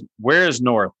where is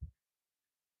north.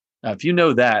 Now, if you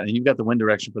know that and you've got the wind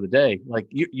direction for the day, like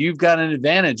you've got an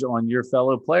advantage on your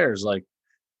fellow players. Like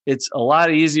it's a lot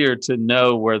easier to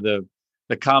know where the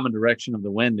common direction of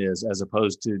the wind is, as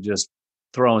opposed to just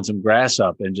throwing some grass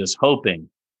up and just hoping,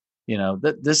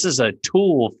 that this is a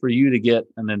tool for you to get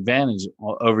an advantage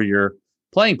over your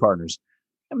playing partners.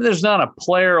 I mean, there's not a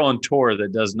player on tour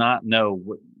that does not know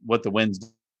what the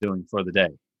wind's doing for the day.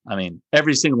 I mean,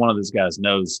 every single one of those guys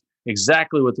knows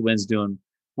exactly what the wind's doing,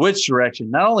 which direction,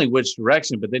 not only which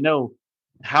direction, but they know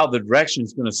how the direction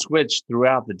is going to switch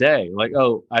throughout the day. Like,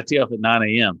 I tee off at 9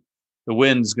 a.m. The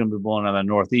wind's going to be blowing out of the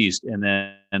northeast. And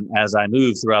then as I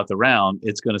move throughout the round,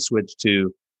 it's going to switch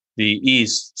to the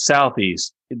east,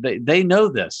 southeast. They know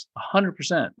this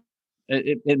 100%.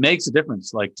 It makes a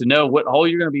difference, like to know what hole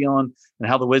you're going to be on and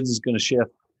how the wind is going to shift,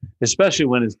 especially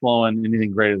when it's blowing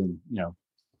anything greater than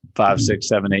 5, 6,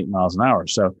 7, 8 miles an hour.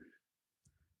 So,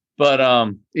 but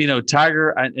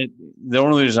Tiger. The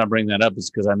only reason I bring that up is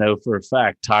because I know for a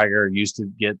fact Tiger used to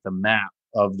get the map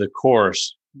of the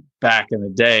course back in the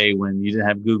day when you didn't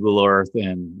have Google Earth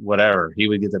and whatever. He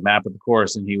would get the map of the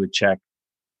course and he would check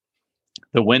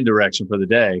the wind direction for the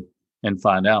day and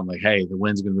find out, like, hey, the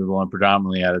wind's going to be blowing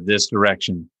predominantly out of this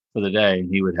direction for the day.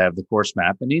 And he would have the course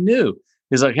map, and he knew.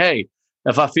 He's like, hey,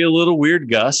 if I feel a little weird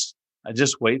gust, I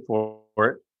just wait for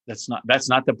it. That's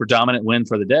not the predominant wind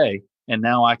for the day. And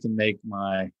now I can make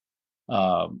my,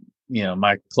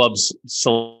 my club's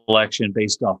selection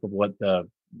based off of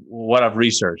what I've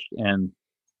researched. And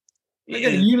you got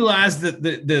to utilize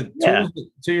the tools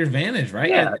to your advantage, right?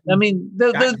 Yeah, I mean,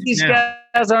 these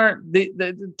guys aren't.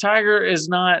 The Tiger is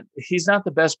not. He's not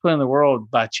the best player in the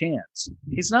world by chance.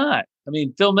 He's not. I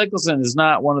mean, Phil Mickelson is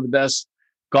not one of the best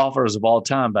golfers of all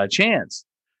time by chance.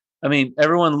 I mean,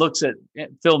 everyone looks at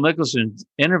Phil Mickelson's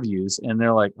interviews and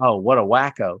they're like, "Oh, what a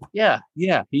wacko!" Yeah,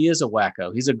 he is a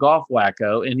wacko. He's a golf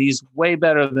wacko, and he's way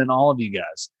better than all of you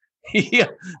guys. Yeah,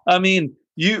 I mean.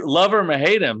 You love him or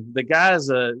hate him, the guy's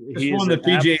he won the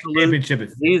PGA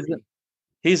Championship.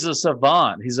 He's a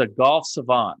savant. He's a golf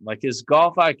savant. Like his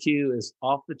golf IQ is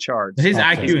off the charts. His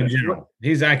IQ in general.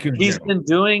 He's been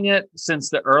doing it since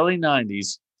the early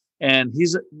 90s, and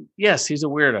he's a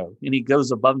weirdo, and he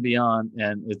goes above and beyond.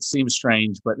 And it seems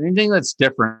strange, but anything that's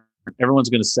different, everyone's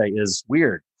going to say is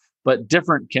weird. But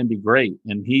different can be great,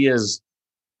 and he is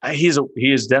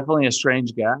definitely a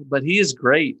strange guy, but he is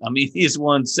great. I mean, he's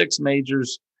won 6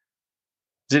 majors.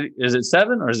 Is it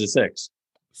 7 or is it 6?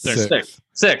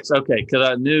 6. Okay, because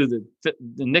I knew that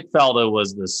Nick Faldo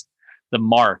was the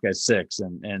mark at 6,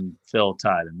 and Phil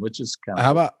tied him, which is kind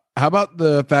of. How about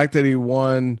the fact that he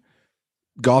won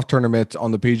golf tournaments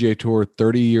on the PGA Tour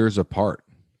 30 years apart?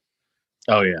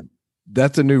 Oh yeah,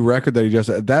 that's a new record that he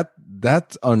just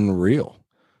that's unreal.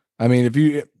 I mean,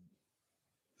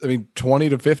 I mean, 20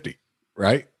 to 50,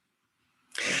 right?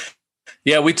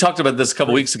 Yeah, we talked about this a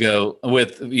couple weeks ago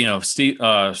with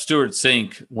Stuart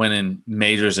Sink winning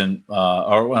majors and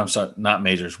I'm sorry, not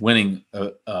majors, winning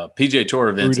PGA Tour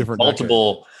events in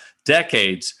multiple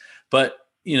decades. But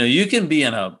you can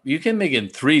make in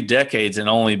 3 decades and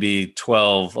only be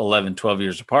 12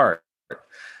 years apart.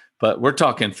 But we're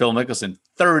talking Phil Mickelson,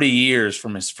 30 years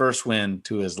from his first win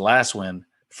to his last win.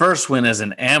 First win as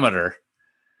an amateur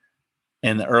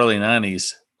in the early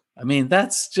 90s. I mean,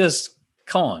 that's just,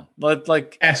 come on.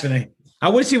 Like fascinating. I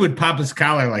wish he would pop his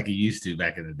collar like he used to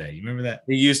back in the day. You remember that?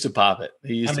 He used to pop it.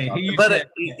 He's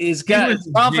got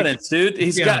confidence, dude.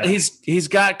 He's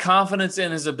got confidence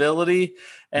in his ability,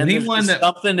 and there's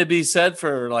something to be said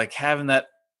for like having that.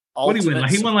 What he won?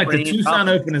 He won like the Tucson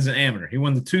Open as an amateur. He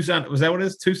won the Tucson. Was that what it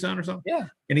is? Tucson or something? Yeah.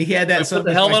 And he had that. Put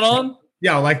the helmet on.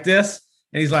 Yeah, like this.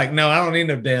 And he's like, "No, I don't need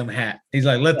no damn hat." He's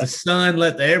like, "Let the sun,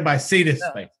 everybody see this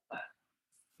face."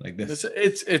 Like this.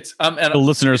 It's the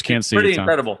listeners can't see. Pretty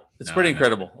incredible. It's pretty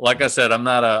incredible. Like I said, I'm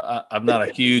not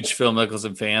a huge Phil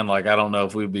Mickelson fan. Like, I don't know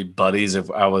if we'd be buddies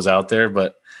if I was out there,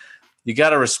 but you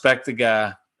got to respect the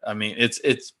guy. I mean,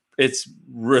 it's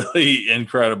really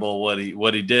incredible what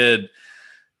he did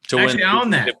to win. Actually, on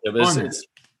that.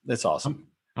 It's awesome.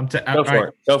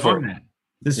 Go for it.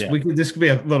 This could be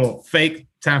a little fake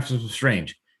time for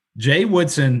strange. Jay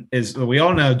Woodson we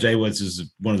all know Jay Woodson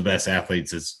is one of the best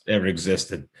athletes that's ever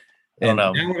existed. I don't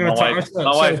know.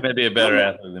 My wife may be a better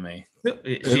athlete than me. At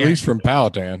least from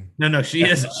Powhatan. No, she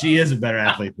is a better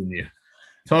athlete than you.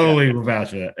 Totally vouch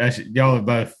for that. Actually, y'all are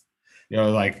both,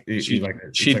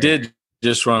 she did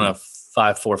just run a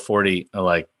 5.440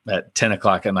 like at 10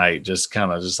 o'clock at night, just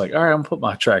kind of just like, all right, I'm gonna put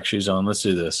my track shoes on. Let's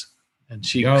do this. And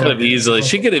she could have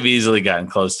easily gotten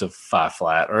close to 5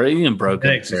 flat or even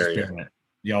broken experiment.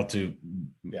 Y'all two,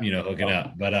 hooking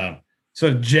up. But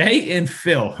so Jay and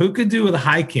Phil, who could do with a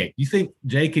high kick? You think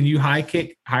Jay can high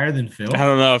kick higher than Phil? I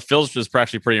don't know. Phil's just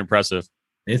actually pretty impressive.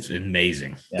 It's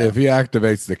amazing. Yeah. If he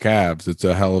activates the calves, it's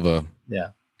a hell of a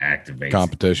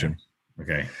competition.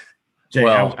 Okay. Jay,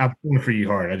 I'll point for you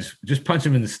hard. I just punch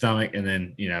him in the stomach and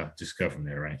then just go from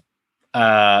there, right?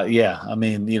 Yeah. I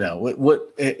mean,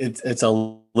 it's a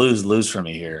lose for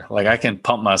me here. Like, I can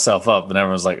pump myself up and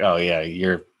everyone's like, oh yeah,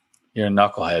 you're a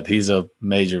knucklehead. He's a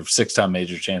 6-time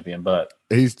major champion, but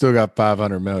he's still got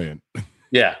 500 million.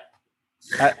 Yeah.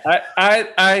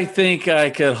 I think I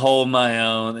could hold my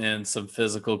own in some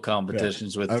physical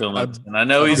competitions with Phil Mickelson. I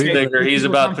know he's bigger. He's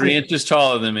about 3 inches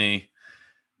taller than me.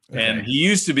 Okay. And he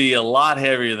used to be a lot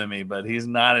heavier than me, but he's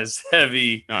not as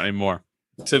heavy. Not anymore.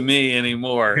 To me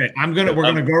anymore. Okay, we're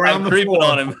gonna go around the 4.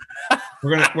 On him.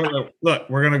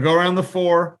 we're gonna go around the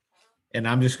 4. And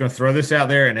I'm just going to throw this out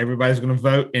there, and everybody's going to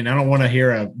vote. And I don't want to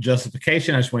hear a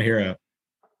justification. I just want to hear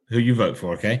who you vote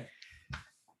for. Okay.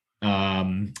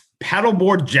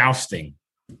 Paddleboard jousting.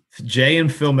 Jay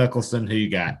and Phil Mickelson. Who you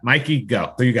got? Mikey,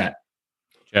 go. Who you got?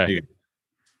 Jay.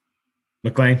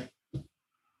 McLean.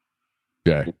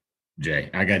 Jay.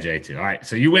 I got Jay too. All right.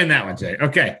 So you win that one, Jay.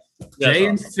 Okay. Jay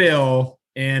and Phil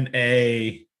in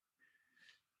a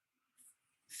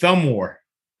thumb war.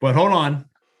 But hold on.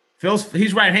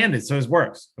 He's right-handed, so his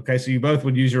works. Okay, so you both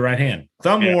would use your right hand.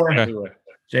 Thumb war,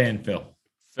 Jay and Phil.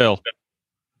 Phil.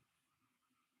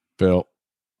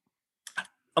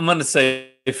 I'm going to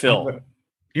say Phil.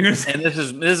 You're gonna and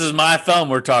this is my thumb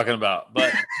we're talking about.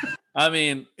 But I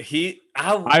mean,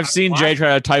 I've seen Jay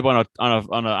try to type on an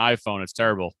iPhone. It's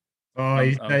terrible. Oh,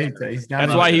 he's not.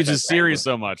 That's why he uses Siri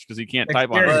so much, because he can't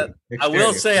type on it. I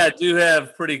will say I do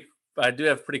have pretty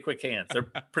quick hands. They're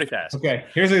pretty fast. Okay,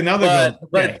 here's another.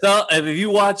 But if you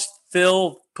watch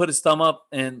Phil put his thumb up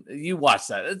and you watch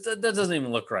that, that doesn't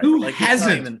even look right. Who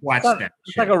hasn't watched that?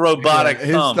 It's like a robotic thumb.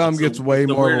 His thumb gets way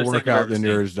more of a workout than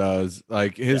yours does.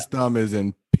 Like, his thumb is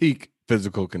in peak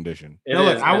physical condition.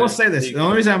 I will say this. The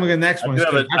only reason I'm going to the next one is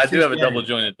I do have a double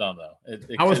jointed thumb, though.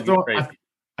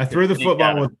 I threw the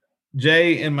football with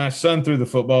Jay, and my son threw the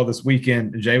football this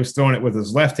weekend. And Jay was throwing it with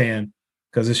his left hand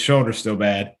because his shoulder's still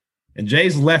bad. And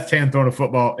Jay's left hand throwing a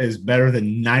football is better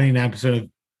than 99% of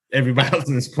everybody else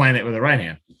on this planet with a right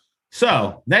hand.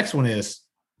 So next one is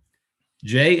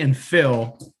Jay and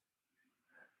Phil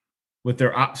with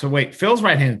their so wait, Phil's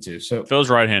right-handed too. So Phil's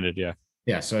right-handed, yeah.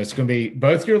 Yeah, so it's going to be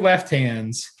both your left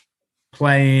hands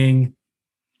playing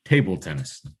table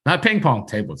tennis. Not ping pong,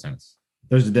 table tennis.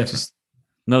 There's a difference.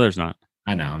 No, there's not.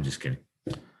 I know, I'm just kidding.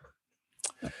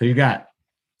 Who you got?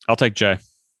 I'll take Jay.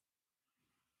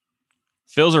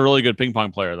 Phil's a really good ping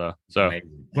pong player, though. So,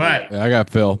 but I got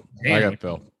Phil.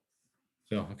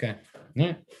 Phil, okay.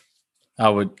 Yeah. I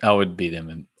would beat him.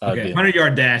 And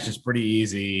 100-yard dash is pretty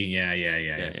easy.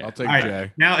 Yeah. I'll take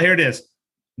Jay. Now here it is.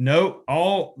 No,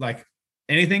 all like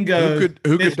anything goes. Who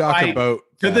could Fist dock a fight boat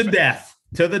to the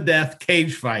faster? death,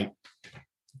 cage fight.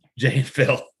 Jay and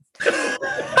Phil.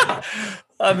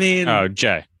 I mean, Oh,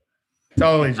 Jay.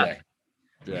 Totally Jay.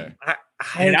 Yeah.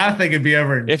 And I think it'd be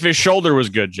over in If his shoulder was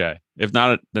good, Jay. If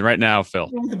not, then right now, Phil.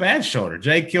 with a bad shoulder.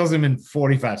 Jay kills him in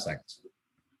 45 seconds.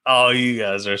 oh, you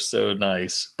guys are so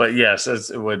nice. But yes,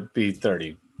 it would be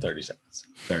 30 seconds.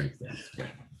 30 seconds.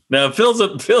 No, Phil's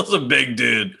a big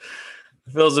dude.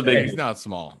 Phil's a big Hey, He's dude. not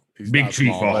small. He's Big not chief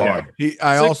small, all but hard.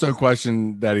 I also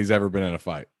question that he's ever been in a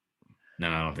fight. No,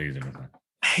 I don't think he's ever done.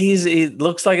 He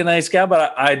looks like a nice guy,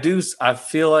 but I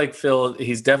feel like Phil,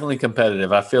 he's definitely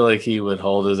competitive. I feel like he would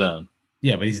hold his own.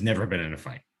 Yeah, but he's never been in a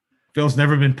fight. Phil's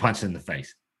never been punched in the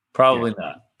face. Probably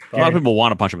not. A lot of people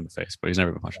want to punch him in the face, but he's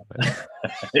never been punched in the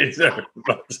face. He's never been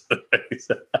punched in the face.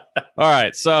 All right.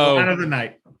 Line So of the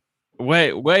night.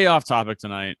 way off topic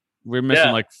tonight. We're missing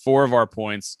Yeah. like 4 of our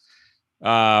points.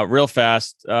 Real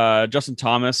fast. Justin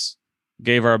Thomas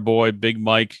gave our boy Big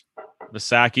Mike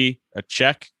Visacki a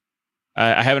check.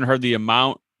 I haven't heard the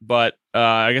amount, but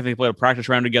I guess they played a practice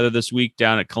round together this week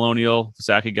down at Colonial.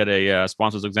 Visacki got a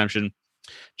sponsors exemption.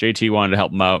 JT wanted to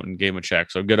help him out and gave him a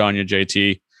check. So good on you,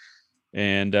 JT.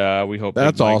 And we hope Big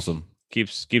That's Mike awesome.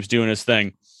 keeps doing his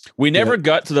thing. We never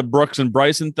got to the Brooks and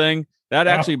Bryson thing. That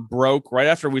actually broke right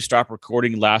after we stopped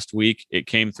recording last week. It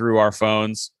came through our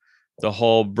phones. The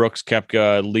whole Brooks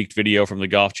Koepka leaked video from the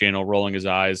Golf Channel rolling his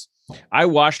eyes. I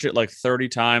watched it like 30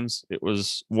 times. It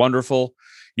was wonderful.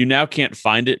 You now can't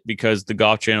find it because the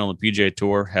Golf Channel and the PGA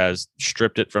Tour has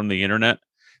stripped it from the internet.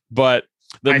 But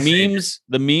the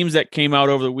memes that came out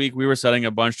over the week, we were sending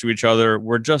a bunch to each other,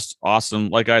 were just awesome.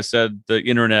 Like I said, the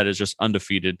internet is just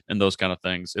undefeated in those kind of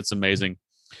things. It's amazing.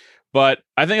 But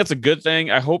I think it's a good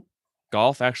thing. I hope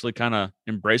golf actually kind of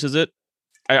embraces it.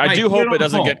 I Mike, do put it hope on it the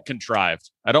doesn't poll. get contrived.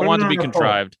 I don't Put want it it to be on the poll.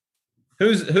 contrived.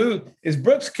 Who is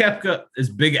Brooks Koepka as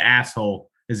big asshole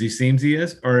as he seems he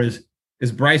is, or is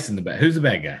Bryson the bad? Who's the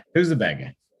bad guy? Who's the bad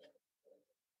guy?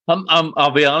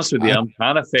 I'll be honest with you. I'm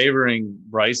kind of favoring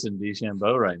Bryson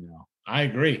DeChambeau right now. I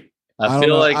agree. I don't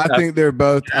feel know. like I think they're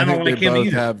both. I I don't think like they him both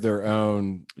either. have their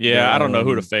own. Yeah, their I don't know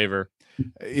who to own- favor.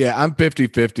 Yeah, I'm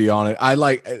 50-50 on it.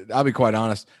 I'll be quite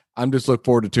honest. I'm just look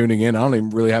forward to tuning in. I don't even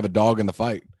really have a dog in the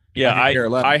fight. Yeah, could care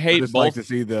less. I hate just like both. to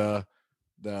see the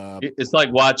it's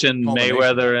like watching Culmination.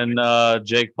 Mayweather and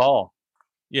Jake Paul.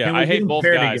 Yeah, Can we I get hate them both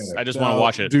paired guys. together? I just want to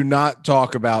watch it. Do not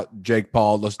talk about Jake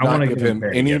Paul. Let's I not wanna give get them him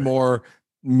paired any together. more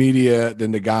media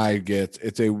than the guy gets.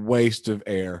 It's a waste of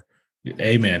air.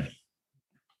 Amen.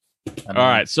 I mean, All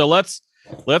right, so let's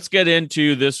get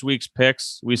into this week's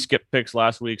picks. We skipped picks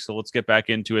last week, so let's get back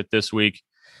into it this week.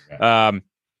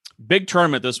 Big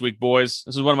tournament this week, boys.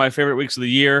 This is one of my favorite weeks of the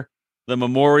year. The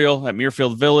Memorial at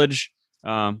Muirfield Village,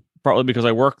 partly because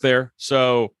I work there.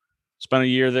 So spent a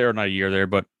year there, or not a year there,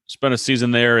 but spent a season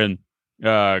there, and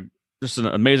just an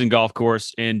amazing golf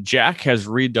course. And Jack has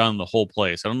redone the whole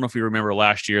place. I don't know if you remember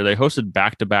last year, they hosted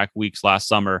back-to-back weeks last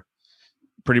summer,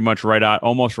 pretty much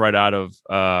almost right out of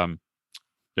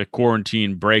the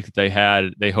quarantine break that they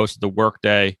had. They hosted the Work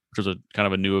Day, which was a kind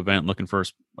of a new event, looking for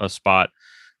a spot,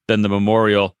 then the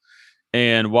Memorial.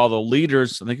 And while the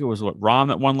leaders, I think it was Rom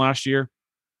that won last year,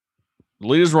 the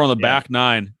leaders were on the back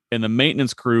 9, and the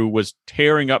maintenance crew was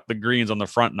tearing up the greens on the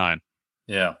front 9.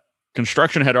 yeah.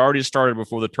 Construction had already started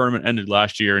before the tournament ended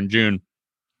last year in June.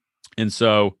 And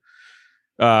so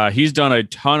he's done a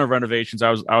ton of renovations. I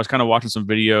was kind of watching some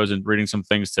videos and reading some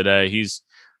things today. He's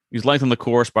lengthened the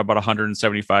course by about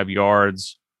 175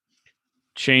 yards,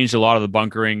 changed a lot of the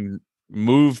bunkering,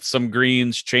 moved some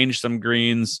greens, changed some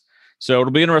greens. So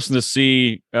it'll be interesting to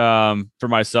see for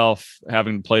myself,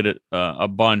 having played it a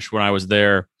bunch when I was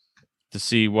there, to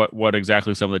see what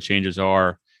exactly some of the changes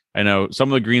are. I know some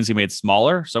of the greens he made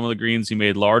smaller, some of the greens he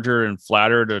made larger and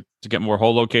flatter to get more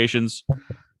hole locations.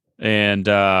 And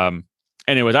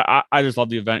anyways, I just love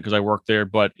the event because I work there,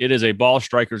 but it is a ball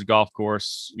strikers golf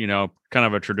course, kind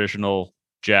of a traditional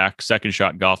Jack second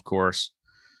shot golf course.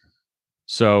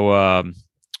 So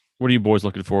what are you boys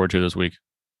looking forward to this week?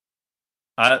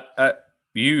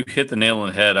 You hit the nail on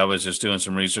the head. I was just doing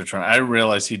some research on it. I didn't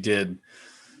realize he did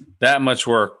that much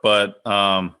work, but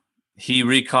he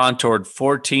recontoured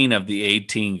 14 of the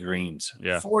 18 greens.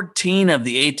 Yeah. 14 of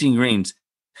the 18 greens.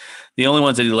 The only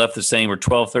ones that he left the same were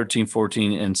 12, 13,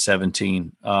 14, and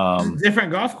 17.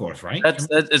 Different golf course, right?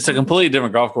 It's a completely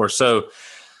different golf course. So,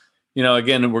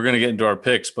 again, we're going to get into our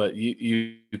picks, but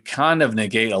you kind of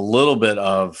negate a little bit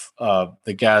of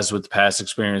the guys with the past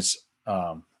experience,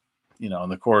 on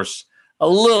the course a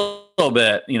little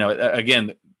bit.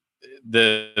 Again,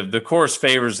 the course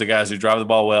favors the guys who drive the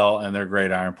ball well and they're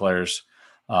great iron players,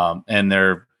 and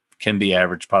they're can be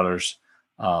average putters.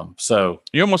 So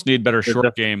you almost need better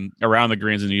short game around the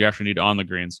greens than you actually need on the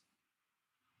greens.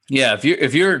 Yeah,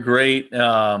 if you're a great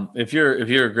if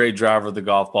you're a great driver of the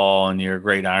golf ball and you're a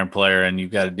great iron player and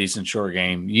you've got a decent short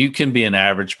game, you can be an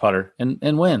average putter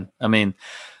and win. I mean,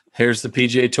 here's the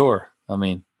PGA Tour. I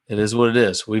mean, it is what it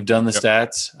is. We've done the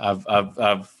stats.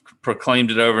 I've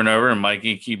proclaimed it over and over, and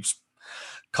Mikey keeps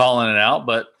calling it out.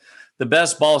 But the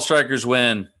best ball strikers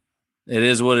win. It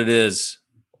is what it is.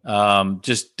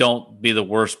 Just don't be the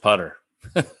worst putter.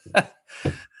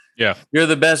 Yeah. You're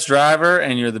the best driver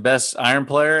and you're the best iron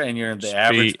player and you're the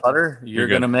average putter. You're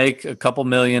going to make a couple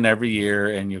million every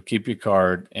year and you'll keep your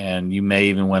card and you may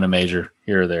even win a major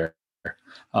here or there.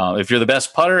 If you're the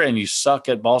best putter and you suck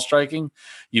at ball striking,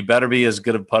 you better be as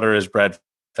good a putter as Brad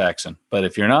Faxon. But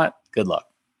if you're not, good luck.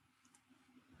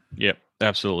 Yep,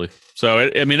 absolutely. So,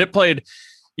 it played,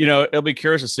 it'll be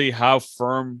curious to see how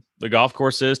firm the golf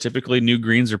course is. Typically, new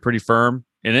greens are pretty firm.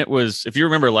 And it was, if you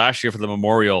remember last year for the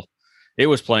Memorial, it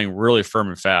was playing really firm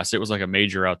and fast. It was like a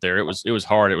major out there. It was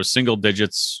hard. It was single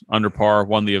digits, under par,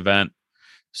 won the event.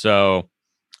 So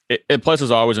place was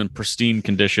always in pristine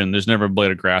condition. There's never a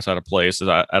blade of grass out of place.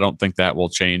 I don't think that will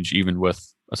change even with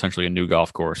essentially a new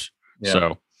golf course. Yeah.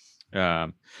 So,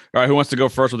 all right, who wants to go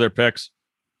first with their picks?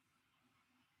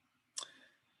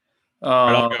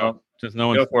 I'll go. Since no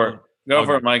one's, go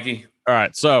for it, Mikey. All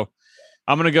right, so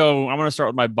I'm gonna start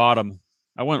with my bottom.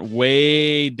 I went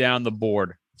way down the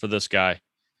board for this guy.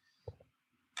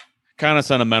 Kind of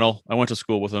sentimental. I went to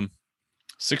school with him.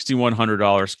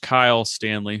 $6,100. Kyle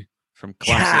Stanley from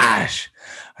Clemson. Gosh,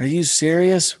 are you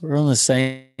serious? We're on the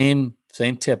same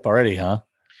tip already, huh?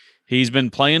 He's been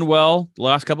playing well the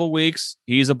last couple of weeks.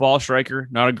 He's a ball striker,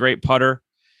 not a great putter.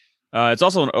 It's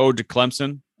also an ode to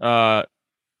Clemson.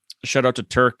 Shout out to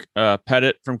Turk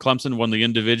Pettit from Clemson, won the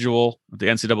individual, the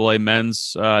NCAA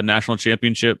men's national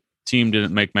championship. Team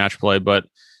didn't make match play, but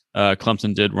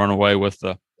Clemson did run away with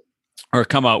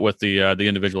come out with the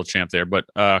individual champ there. But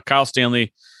Kyle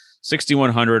Stanley,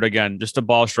 6,100, again, just a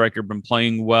ball striker, been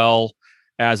playing well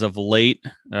as of late,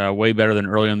 way better than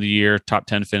early in the year. Top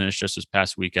 10 finish just this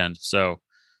past weekend. So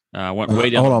went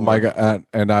way down. Hold on, Mike,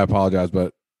 and I apologize,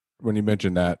 but when you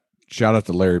mentioned that, shout out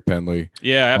to Larry Penley.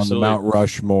 Yeah, absolutely. On the Mount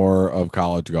Rushmore of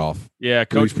college golf. Yeah,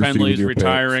 Coach Penley is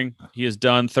retiring. Picks. He has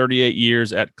done 38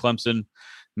 years at Clemson,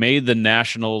 made the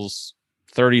Nationals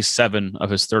 37 of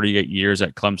his 38 years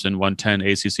at Clemson, won 10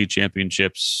 ACC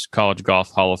championships, college golf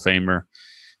Hall of Famer.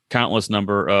 Countless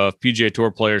number of PGA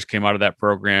Tour players came out of that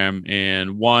program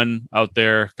and won out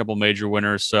there, a couple major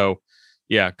winners. So,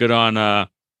 yeah, good on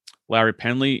Larry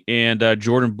Penley and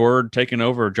Jordan Bird taking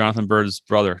over, Jonathan Bird's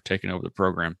brother taking over the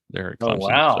program there at Clemson. Oh,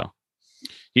 wow. So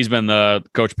he's been the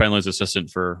Coach Penley's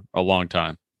assistant for a long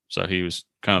time. So he was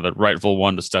kind of the rightful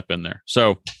one to step in there.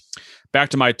 So back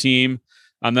to my team.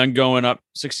 I'm then going up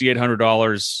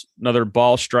 $6,800. Another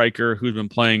ball striker who's been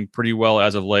playing pretty well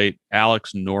as of late,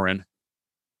 Alex Noren.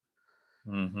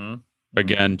 Mm-hmm.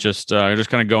 Again, just kind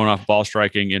of going off ball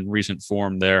striking in recent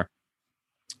form there.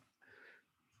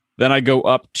 Then I go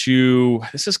up to,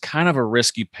 this is kind of a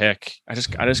risky pick. I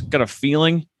just got a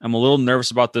feeling. I'm a little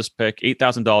nervous about this pick.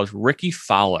 $8,000. Ricky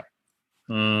Fowler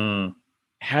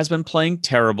has been playing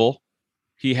terrible.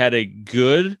 He had a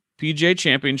good PGA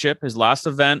Championship, his last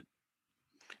event,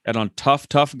 and on tough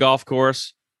golf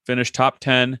course, finished top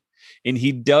 10. And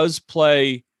he does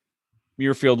play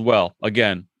Muirfield well.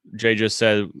 Again, Jay just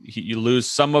said you lose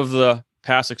some of the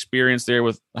past experience there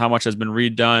with how much has been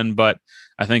redone, but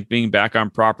I think being back on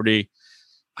property,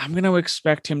 I'm going to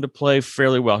expect him to play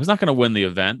fairly well. He's not going to win the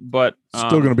event, but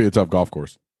still going to be a tough golf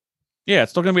course. Yeah,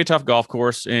 it's still going to be a tough golf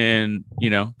course, and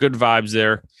good vibes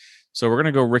there. So we're going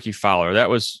to go Ricky Fowler. That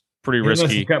was pretty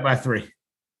risky. Cut by 3.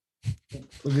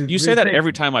 You say that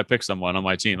every time I pick someone on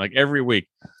my team, like every week.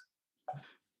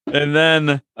 And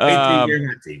then you're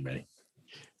not team, buddy.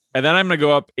 And then I'm going to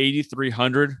go up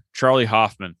 8,300. Charlie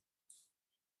Hoffman.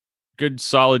 Good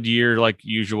solid year like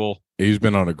usual. He's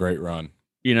been on a great run.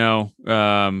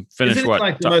 Finished what?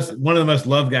 Like one of the most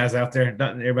loved guys out there.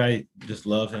 Doesn't everybody just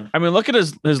love him? I mean, look at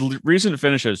his recent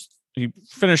finishes. He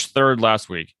finished 3rd last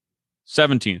week.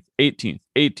 17th, 18th,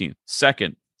 18th,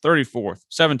 2nd, 34th,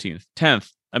 17th,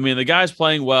 10th. I mean, the guy's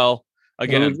playing well.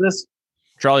 Again, who is this?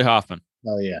 Charlie Hoffman.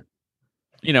 Oh, yeah.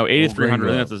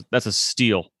 8,300. That's a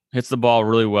steal. Hits the ball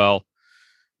really well.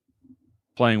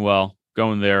 Playing well.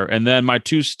 Going there. And then my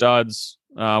 2 studs,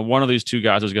 one of these 2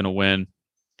 guys is going to win.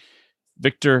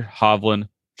 Victor Hovland,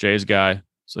 Jay's guy.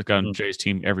 It's like on Jay's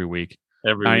team every week.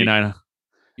 Every 99.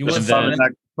 week.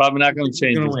 Probably not going to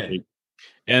change this week.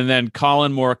 And then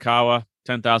Colin Morikawa,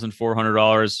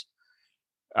 $10,400.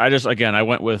 I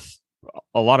went with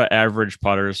a lot of average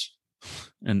putters,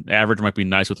 and average might be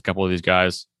nice with a couple of these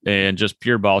guys, and just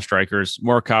pure ball strikers.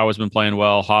 Morikawa's been playing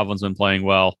well. Hovland's been playing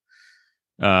well.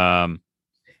 So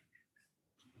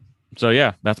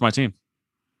yeah, that's my team.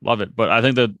 Love it. But I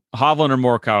think that Hovland or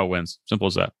Morikawa wins. Simple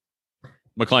as that.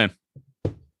 McLean.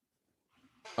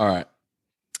 All right.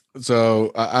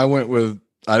 So I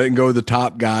didn't go with the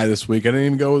top guy this week. I didn't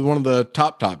even go with one of the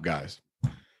top guys.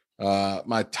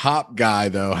 My top guy,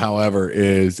 though, however,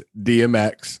 is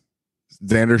DMX,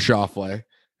 Xander Schauffele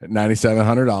at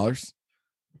 $9,700.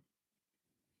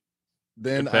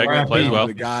 Then I went with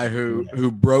the guy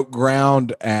who broke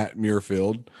ground at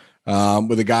Muirfield,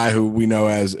 with a guy who we know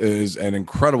is an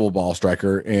incredible ball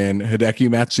striker in Hideki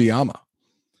Matsuyama.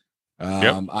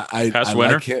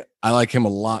 I like him a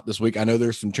lot this week. I know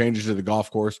there's some changes to the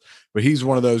golf course, but he's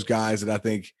one of those guys that I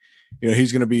think,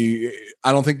 he's going to be,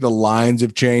 I don't think the lines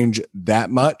have changed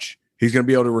that much. He's going to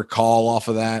be able to recall off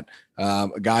of that. A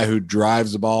guy who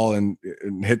drives the ball and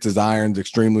hits his irons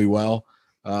extremely well.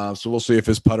 So we'll see if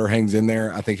his putter hangs in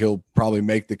there. I think he'll probably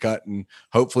make the cut and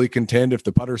hopefully contend if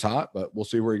the putter's hot, but we'll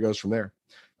see where he goes from there.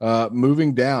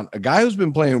 Moving down, a guy who's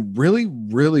been playing really,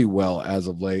 really well as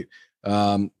of late,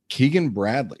 Keegan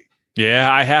Bradley.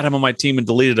 Yeah, I had him on my team and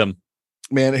deleted him.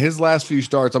 Man, his last few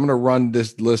starts, I'm going to run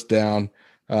this list down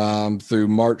through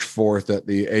March 4th at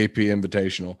the AP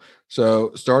Invitational.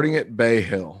 So starting at Bay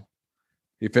Hill,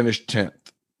 he finished 10th.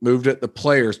 Moved at the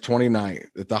Players 29th,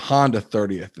 at the Honda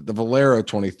 30th, at the Valero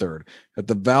 23rd, at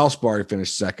the Valspar he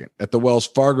finished 2nd, at the Wells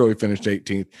Fargo he finished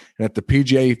 18th, and at the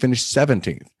PGA he finished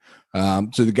 17th.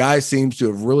 So the guy seems to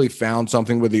have really found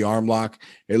something with the arm lock.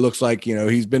 It looks like,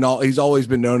 he's always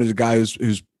been known as a guy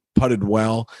who's putted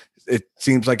well. It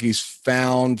seems like he's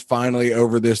found finally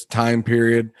over this time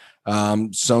period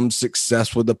some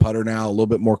success with the putter now, a little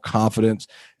bit more confidence,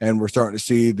 and we're starting to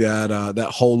see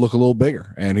that hole look a little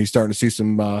bigger, and he's starting to see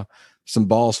some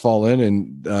balls fall in,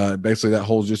 and basically that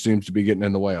hole just seems to be getting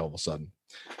in the way all of a sudden.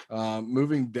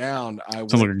 Moving down,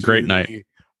 sounds like a great night.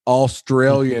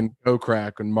 Australian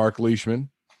Kokrak and Mark Leishman,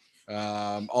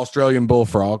 Australian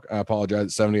Bullfrog. I apologize,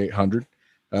 at 7,800.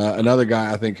 Another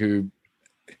guy I think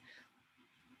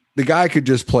the guy could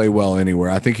just play well anywhere.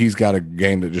 I think he's got a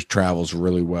game that just travels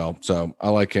really well. So I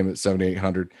like him at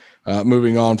 7,800.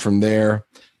 Moving on from there,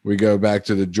 we go back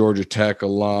to the Georgia Tech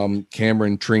alum,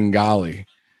 Cameron Tringali.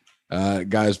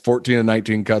 Guys, 14 and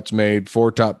 19 cuts made,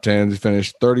 4 top 10s. He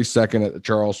finished 32nd at the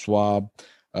Charles Schwab,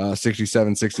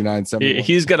 67, 69, 71.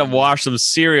 He's got to wash some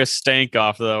serious stank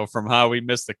off, though, from how we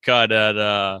missed the cut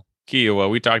at Kiowa.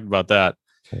 We talked about that.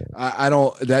 I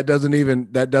don't. That doesn't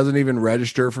even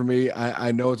register for me.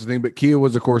 I know it's a thing, but Kia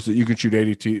was a course that you can shoot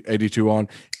 82 on,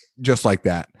 just like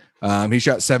that. He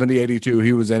shot 70, 82.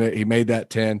 He was in it. He made that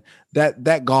 10.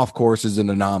 That golf course is an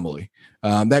anomaly.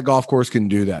 That golf course can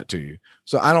do that to you.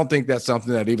 So I don't think that's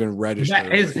something that even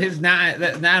registers. His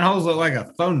nine holes look like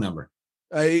a phone number.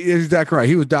 Exactly right.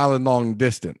 He was dialing long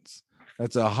distance.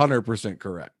 That's 100%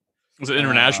 correct. It was an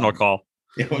international call.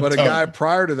 Yeah, but a guy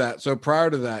prior to that,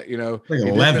 he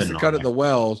didn't miss a cut at the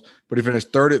Wells, but he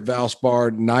finished 3rd at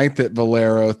Valspar, 9th at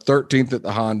Valero, 13th at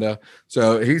the Honda.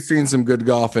 So he's seen some good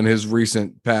golf in his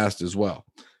recent past as well.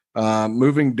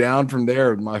 Moving down from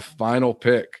there, my final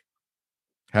pick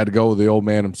had to go with the old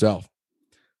man himself,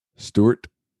 Stewart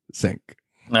Cink.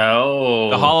 No,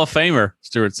 the Hall of Famer,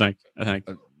 Stewart Cink, I think.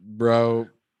 Bro,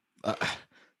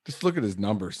 just look at his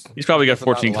numbers. He's probably got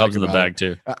 14 clubs in the bag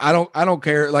too. I don't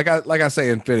care. Like I say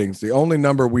in fittings, the only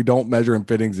number we don't measure in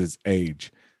fittings is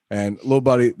age. And little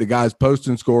buddy, the guy's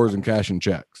posting scores and cashing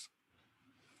checks.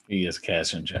 He is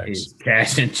cashing checks. He's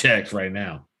cashing checks right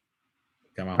now.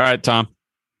 Come on. All right, Tom.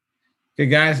 Okay,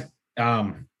 guys.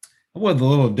 I went a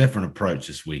little different approach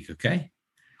this week. Okay.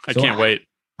 I can't wait.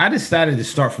 I decided to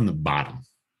start from the bottom,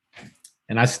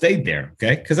 and I stayed there.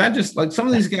 Okay, because I just like some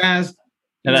of these guys.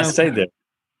 I stayed there.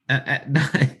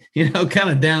 Kind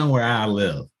of down where I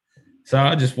live. So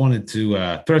I just wanted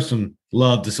to throw some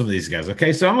love to some of these guys.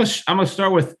 Okay, so I'm gonna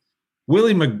start with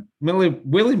Willie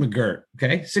McGirt.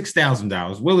 Okay,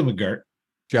 $6,000. Willie McGirt.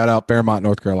 Shout out Fairmont,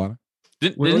 North Carolina.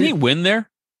 Didn't he win there?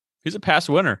 He's a past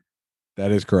winner.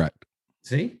 That is correct.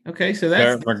 See, okay, so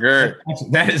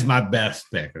that is my best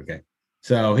pick. Okay,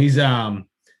 so he's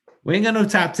we ain't got no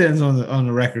top 10s on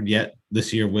the record yet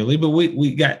this year, Willie, but we're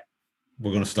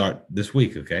going to start this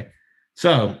week, okay?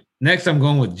 So next I'm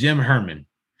going with Jim Herman.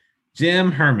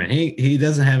 Jim Herman. He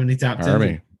doesn't have any top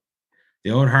 10. The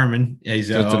old Herman. He's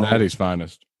Cincinnati's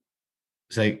finest.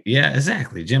 Yeah,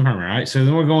 exactly. Jim Herman, all right? So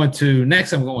then we're going to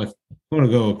next I'm going to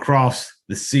go across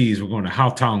the seas. We're going to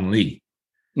Hao Tong Lee.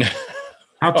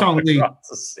 Hao Tong Lee.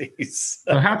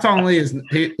 So Hao Tong Lee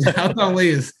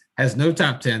has no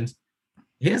top 10s.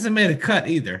 He hasn't made a cut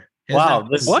either. Wow,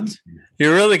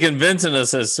 you're really convincing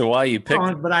us as to why you picked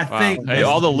him. But I think hey,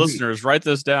 all the listeners, write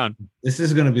this down. This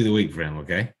is going to be the week for him.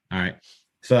 Okay. All right.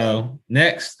 So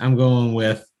next, I'm going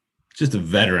with just a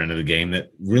veteran of the game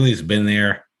that really has been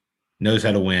there, knows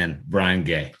how to win. Brian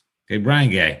Gay. Okay, Brian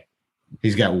Gay.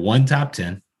 He's got one top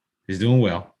 10. He's doing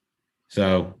well.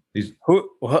 So he's who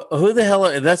the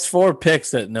hell? That's 4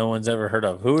 picks that no one's ever heard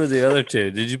of. Who are the other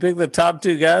 2? Did you pick the top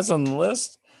 2 guys on the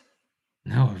list?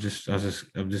 No, I'm just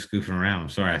goofing around. I'm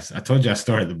sorry. I told you I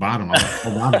started at the bottom.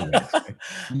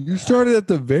 You started at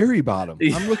the very bottom.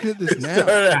 I'm looking at this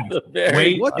now.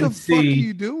 Wait, what the fuck are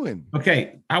you doing?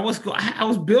 Okay, I was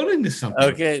building to something.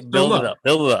 Okay, build it up.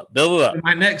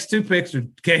 My next 2 picks are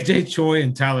KJ Choi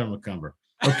and Tyler McCumber.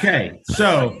 Okay,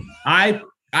 so I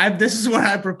this is what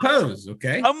I propose.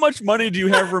 Okay, how much money do you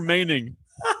have remaining?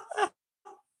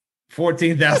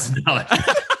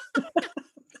 $14,000.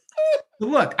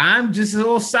 Look, I'm just a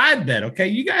little side bet. Okay,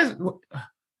 you guys.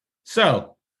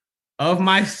 So, of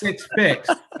my 6 picks,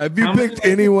 have you picked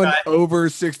anyone over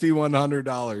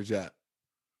 $6,100 yet?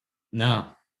 No,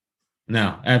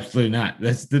 absolutely not.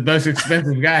 That's the most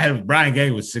expensive guy I had. Brian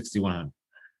Gay was $6,100.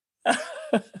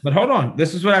 But hold on,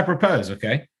 this is what I propose.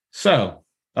 Okay, so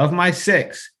of my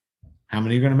 6, how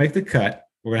many are going to make the cut?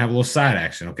 We're gonna have a little side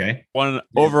action. Okay,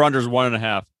 over under is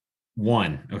 1.5.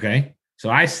 1. Okay, so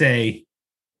I say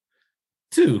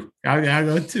 2. I'll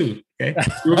go 2. Okay,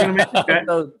 2 are gonna make the cut.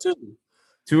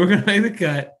 2 are gonna make the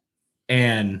cut,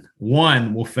 and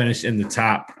 1 will finish in the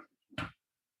top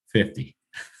 50.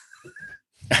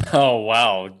 Oh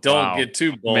wow! Don't get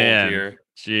too bold here.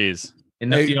 Jeez.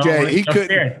 Hey, Jay, he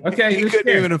couldn't. Okay, he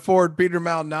couldn't even afford Peter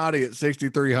Malnati at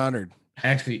 $6,300.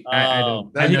 Actually, I don't.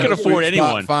 He can afford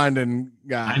anyone. Finding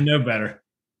guy. I know better.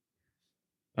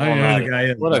 I know who the guy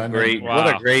is. What a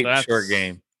great short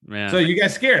game. Man. So you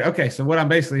guys scared? Okay, so what I'm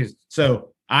basically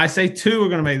I say 2 are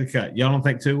going to make the cut. Y'all don't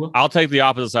think 2 will? I'll take the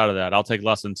opposite side of that. I'll take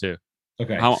less than 2.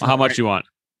 Okay. How much you want?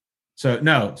 So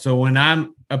when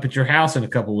I'm up at your house in a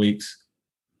couple weeks,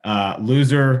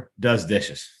 loser does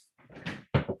dishes.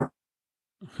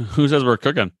 Who says we're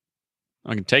cooking?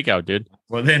 I can take out, dude.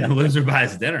 Well, then the loser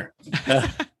buys dinner. All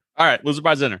right, loser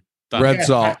buys dinner. Done. Red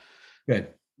salt. Good.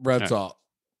 Red salt.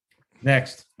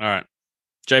 Next. All right.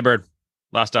 Jay Bird,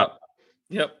 last up.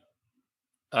 Yep.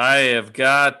 I have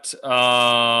got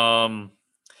I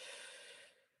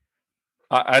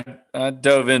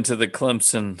dove into the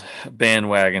Clemson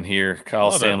bandwagon here.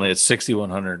 Kyle Stanley at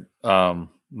 6,100.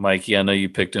 Mikey, I know you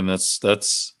picked him. That's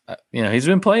he's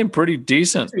been playing pretty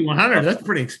decent. 6,100. That's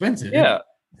pretty expensive. Yeah.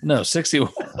 No,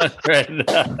 6,100.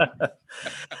 But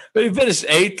he finished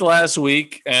 8th last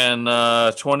week and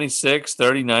 26th,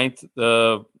 39th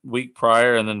the week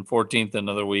prior, and then 14th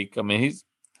another week. I mean, he's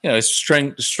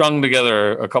strung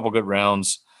together a couple good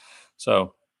rounds.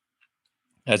 So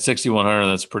at 6,100,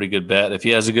 that's a pretty good bet. If he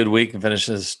has a good week and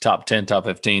finishes top 10, top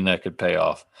 15, that could pay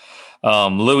off.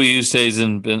 Louis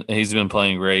Oosthuizen, he's been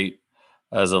playing great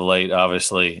as of late,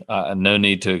 obviously. No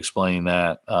need to explain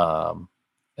that.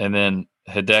 And then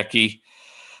Hideki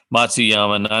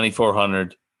Matsuyama,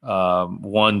 9,400,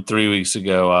 won 3 weeks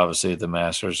ago, obviously, at the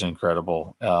Masters.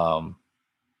 Incredible.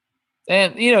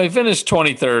 And, he finished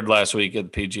 23rd last week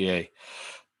at the PGA.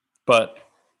 But,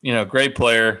 great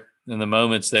player in the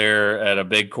moments there at a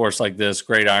big course like this.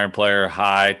 Great iron player,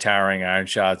 high, towering iron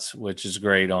shots, which is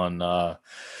great on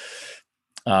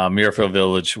Muirfield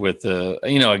Village with the,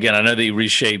 again, I know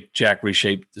Jack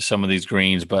reshaped some of these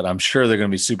greens, but I'm sure they're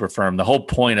going to be super firm. The whole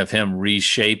point of him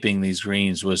reshaping these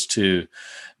greens was to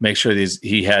make sure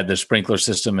he had the sprinkler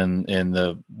system and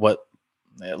a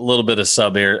little bit of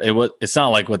sub air. It's not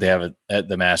like what they have at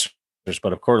the Masters,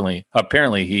 but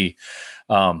apparently he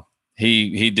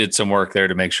did some work there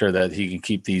to make sure that he can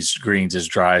keep these greens as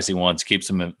dry as he wants, keep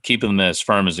them as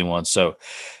firm as he wants. So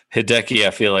Hideki,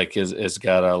 I feel like has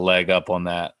got a leg up on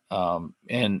that.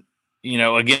 And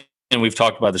again, we've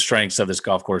talked about the strengths of this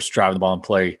golf course: driving the ball and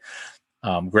play.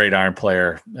 Great iron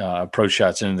player, approach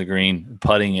shots into the green,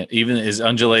 putting it, even as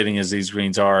undulating as these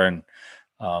greens are, and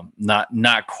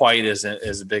not quite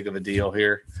as big of a deal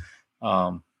here.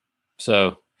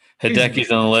 So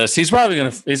Hideki's on the list. He's probably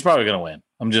gonna win.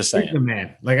 I'm just saying. He's the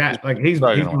man. He's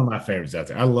one of my favorites out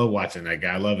there. I love watching that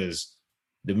guy. I love his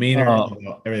demeanor,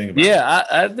 everything about him.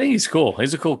 I think he's cool.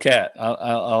 He's a cool cat.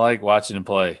 I like watching him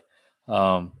play.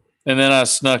 And then I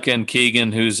snuck in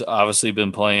Keegan, who's obviously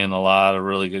been playing a lot of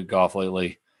really good golf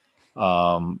lately.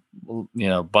 Bunch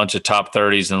of top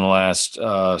 30s in the last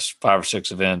 5 or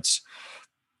 6 events.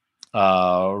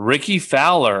 Ricky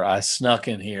Fowler, I snuck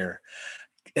in here.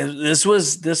 This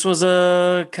was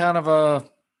a kind of a,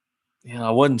 I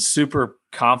wasn't super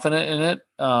confident in it.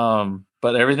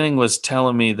 but everything was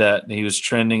telling me that he was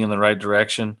trending in the right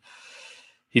direction.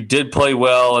 He did play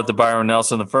well at the Byron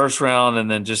Nelson the first round, and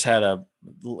then just had a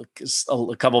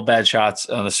couple bad shots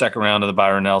on the second round of the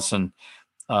Byron Nelson.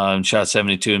 Shot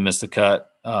 72 and missed the cut.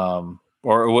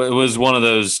 Or it was one of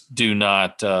those do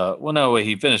not. Well, no,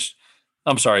 he finished.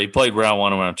 I'm sorry, he played round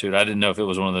 1 and round 2. I didn't know if it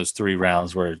was one of those 3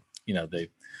 rounds where they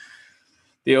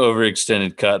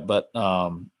overextended cut, but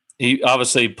he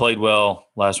obviously played well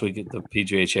last week at the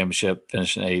PGA Championship,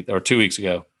 finishing 8th, or 2 weeks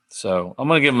ago. So I'm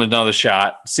going to give him another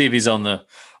shot, see if he's on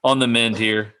the mend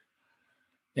here.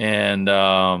 And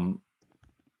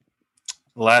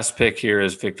last pick here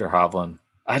is Victor Hovland.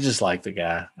 I just like the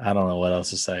guy. I don't know what else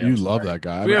to say. You love that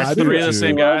guy. We have 3 of the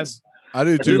same guys. I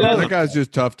do too. That guy's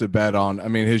just tough to bet on. I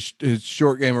mean, his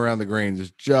short game around the greens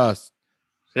is just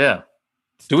Do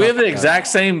we have the exact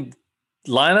same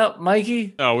lineup,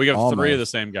 Mikey? No, we got Almost. 3 of the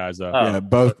same guys though. Oh. yeah,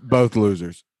 both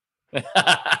losers.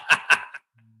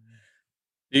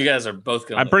 You guys are both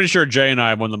going. I'm pretty sure Jay and I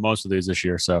have won the most of these this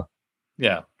year. So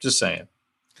Yeah, just saying.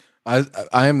 I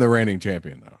am the reigning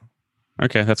champion though.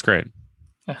 okay, that's great.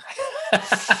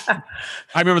 I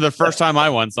remember the first time I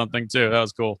won something too. That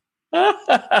was cool.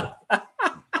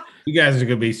 You guys are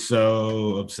gonna be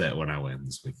so upset when I win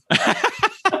this week.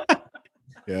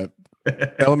 Yeah.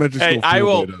 Elementary Hey, school I field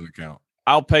will- day doesn't count.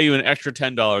 I'll pay you an extra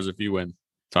 $10 if you win,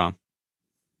 Tom.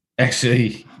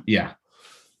 Actually, yeah.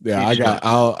 Yeah,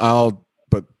 I'll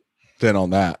put thin on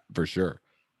that for sure.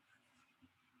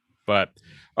 But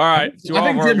all right, to all I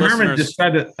of think our Jim Herman listeners, just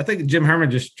tried to. I think Jim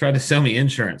Herman just tried to sell me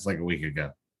insurance like a week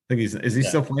ago. I think is he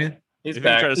still playing? He's If you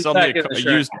back. try to He's sell me back a in the used-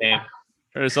 insurance game.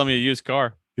 try to sell me a used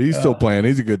car. He's still playing.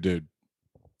 He's a good dude.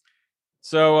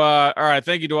 So, all right.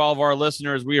 Thank you to all of our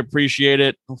listeners. We appreciate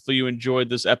it. Hopefully, you enjoyed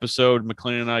this episode.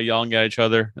 McLean and I yelling at each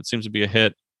other. That seems to be a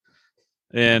hit.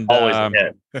 And Always a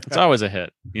hit. it's always a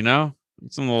hit.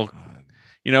 It's a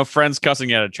little, friends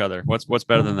cussing at each other. What's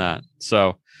better than that?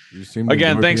 So, You seem to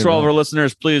again, enjoy thanks being for all of on. our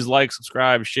listeners. Please like,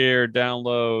 subscribe, share,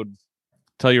 download,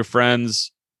 tell your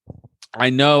friends. I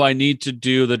know I need to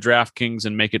do the DraftKings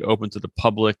and make it open to the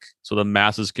public so the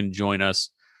masses can join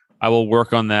us. I will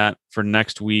work on that for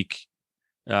next week.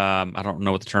 I don't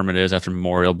know what the tournament is after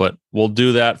Memorial, but we'll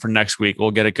do that for next week.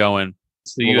 We'll get it going.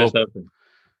 It's the We'll U.S. open. Open.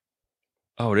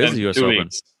 Oh, it is In the U.S. 2 Open.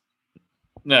 weeks.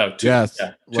 No, 2 Yes, yeah,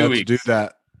 2 let's weeks. do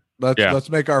that. Yeah. Let's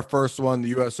make our first one the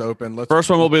U.S. Open. First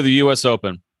one will be the U.S.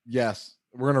 Open. Yes,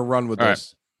 we're gonna run with All right.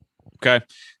 this. Okay,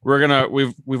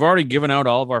 we've already given out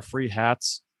all of our free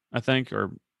hats. I think,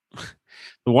 or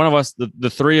the one of us, the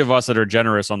 3 of us that are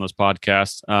generous on this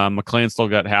podcast. McLean still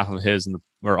got half of his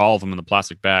or all of them in the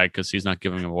plastic bag because he's not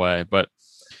giving them away. But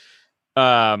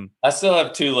I still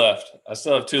have 2 left. All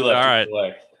right. To give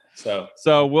away.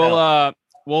 So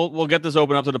we'll get this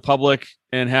open up to the public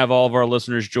and have all of our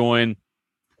listeners join.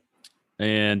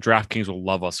 And DraftKings will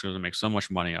love us because we make so much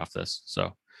money off this.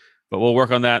 So, but we'll work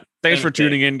on that. Thanks for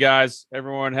tuning in, guys.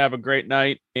 Everyone have a great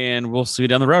night, and we'll see you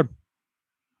down the road.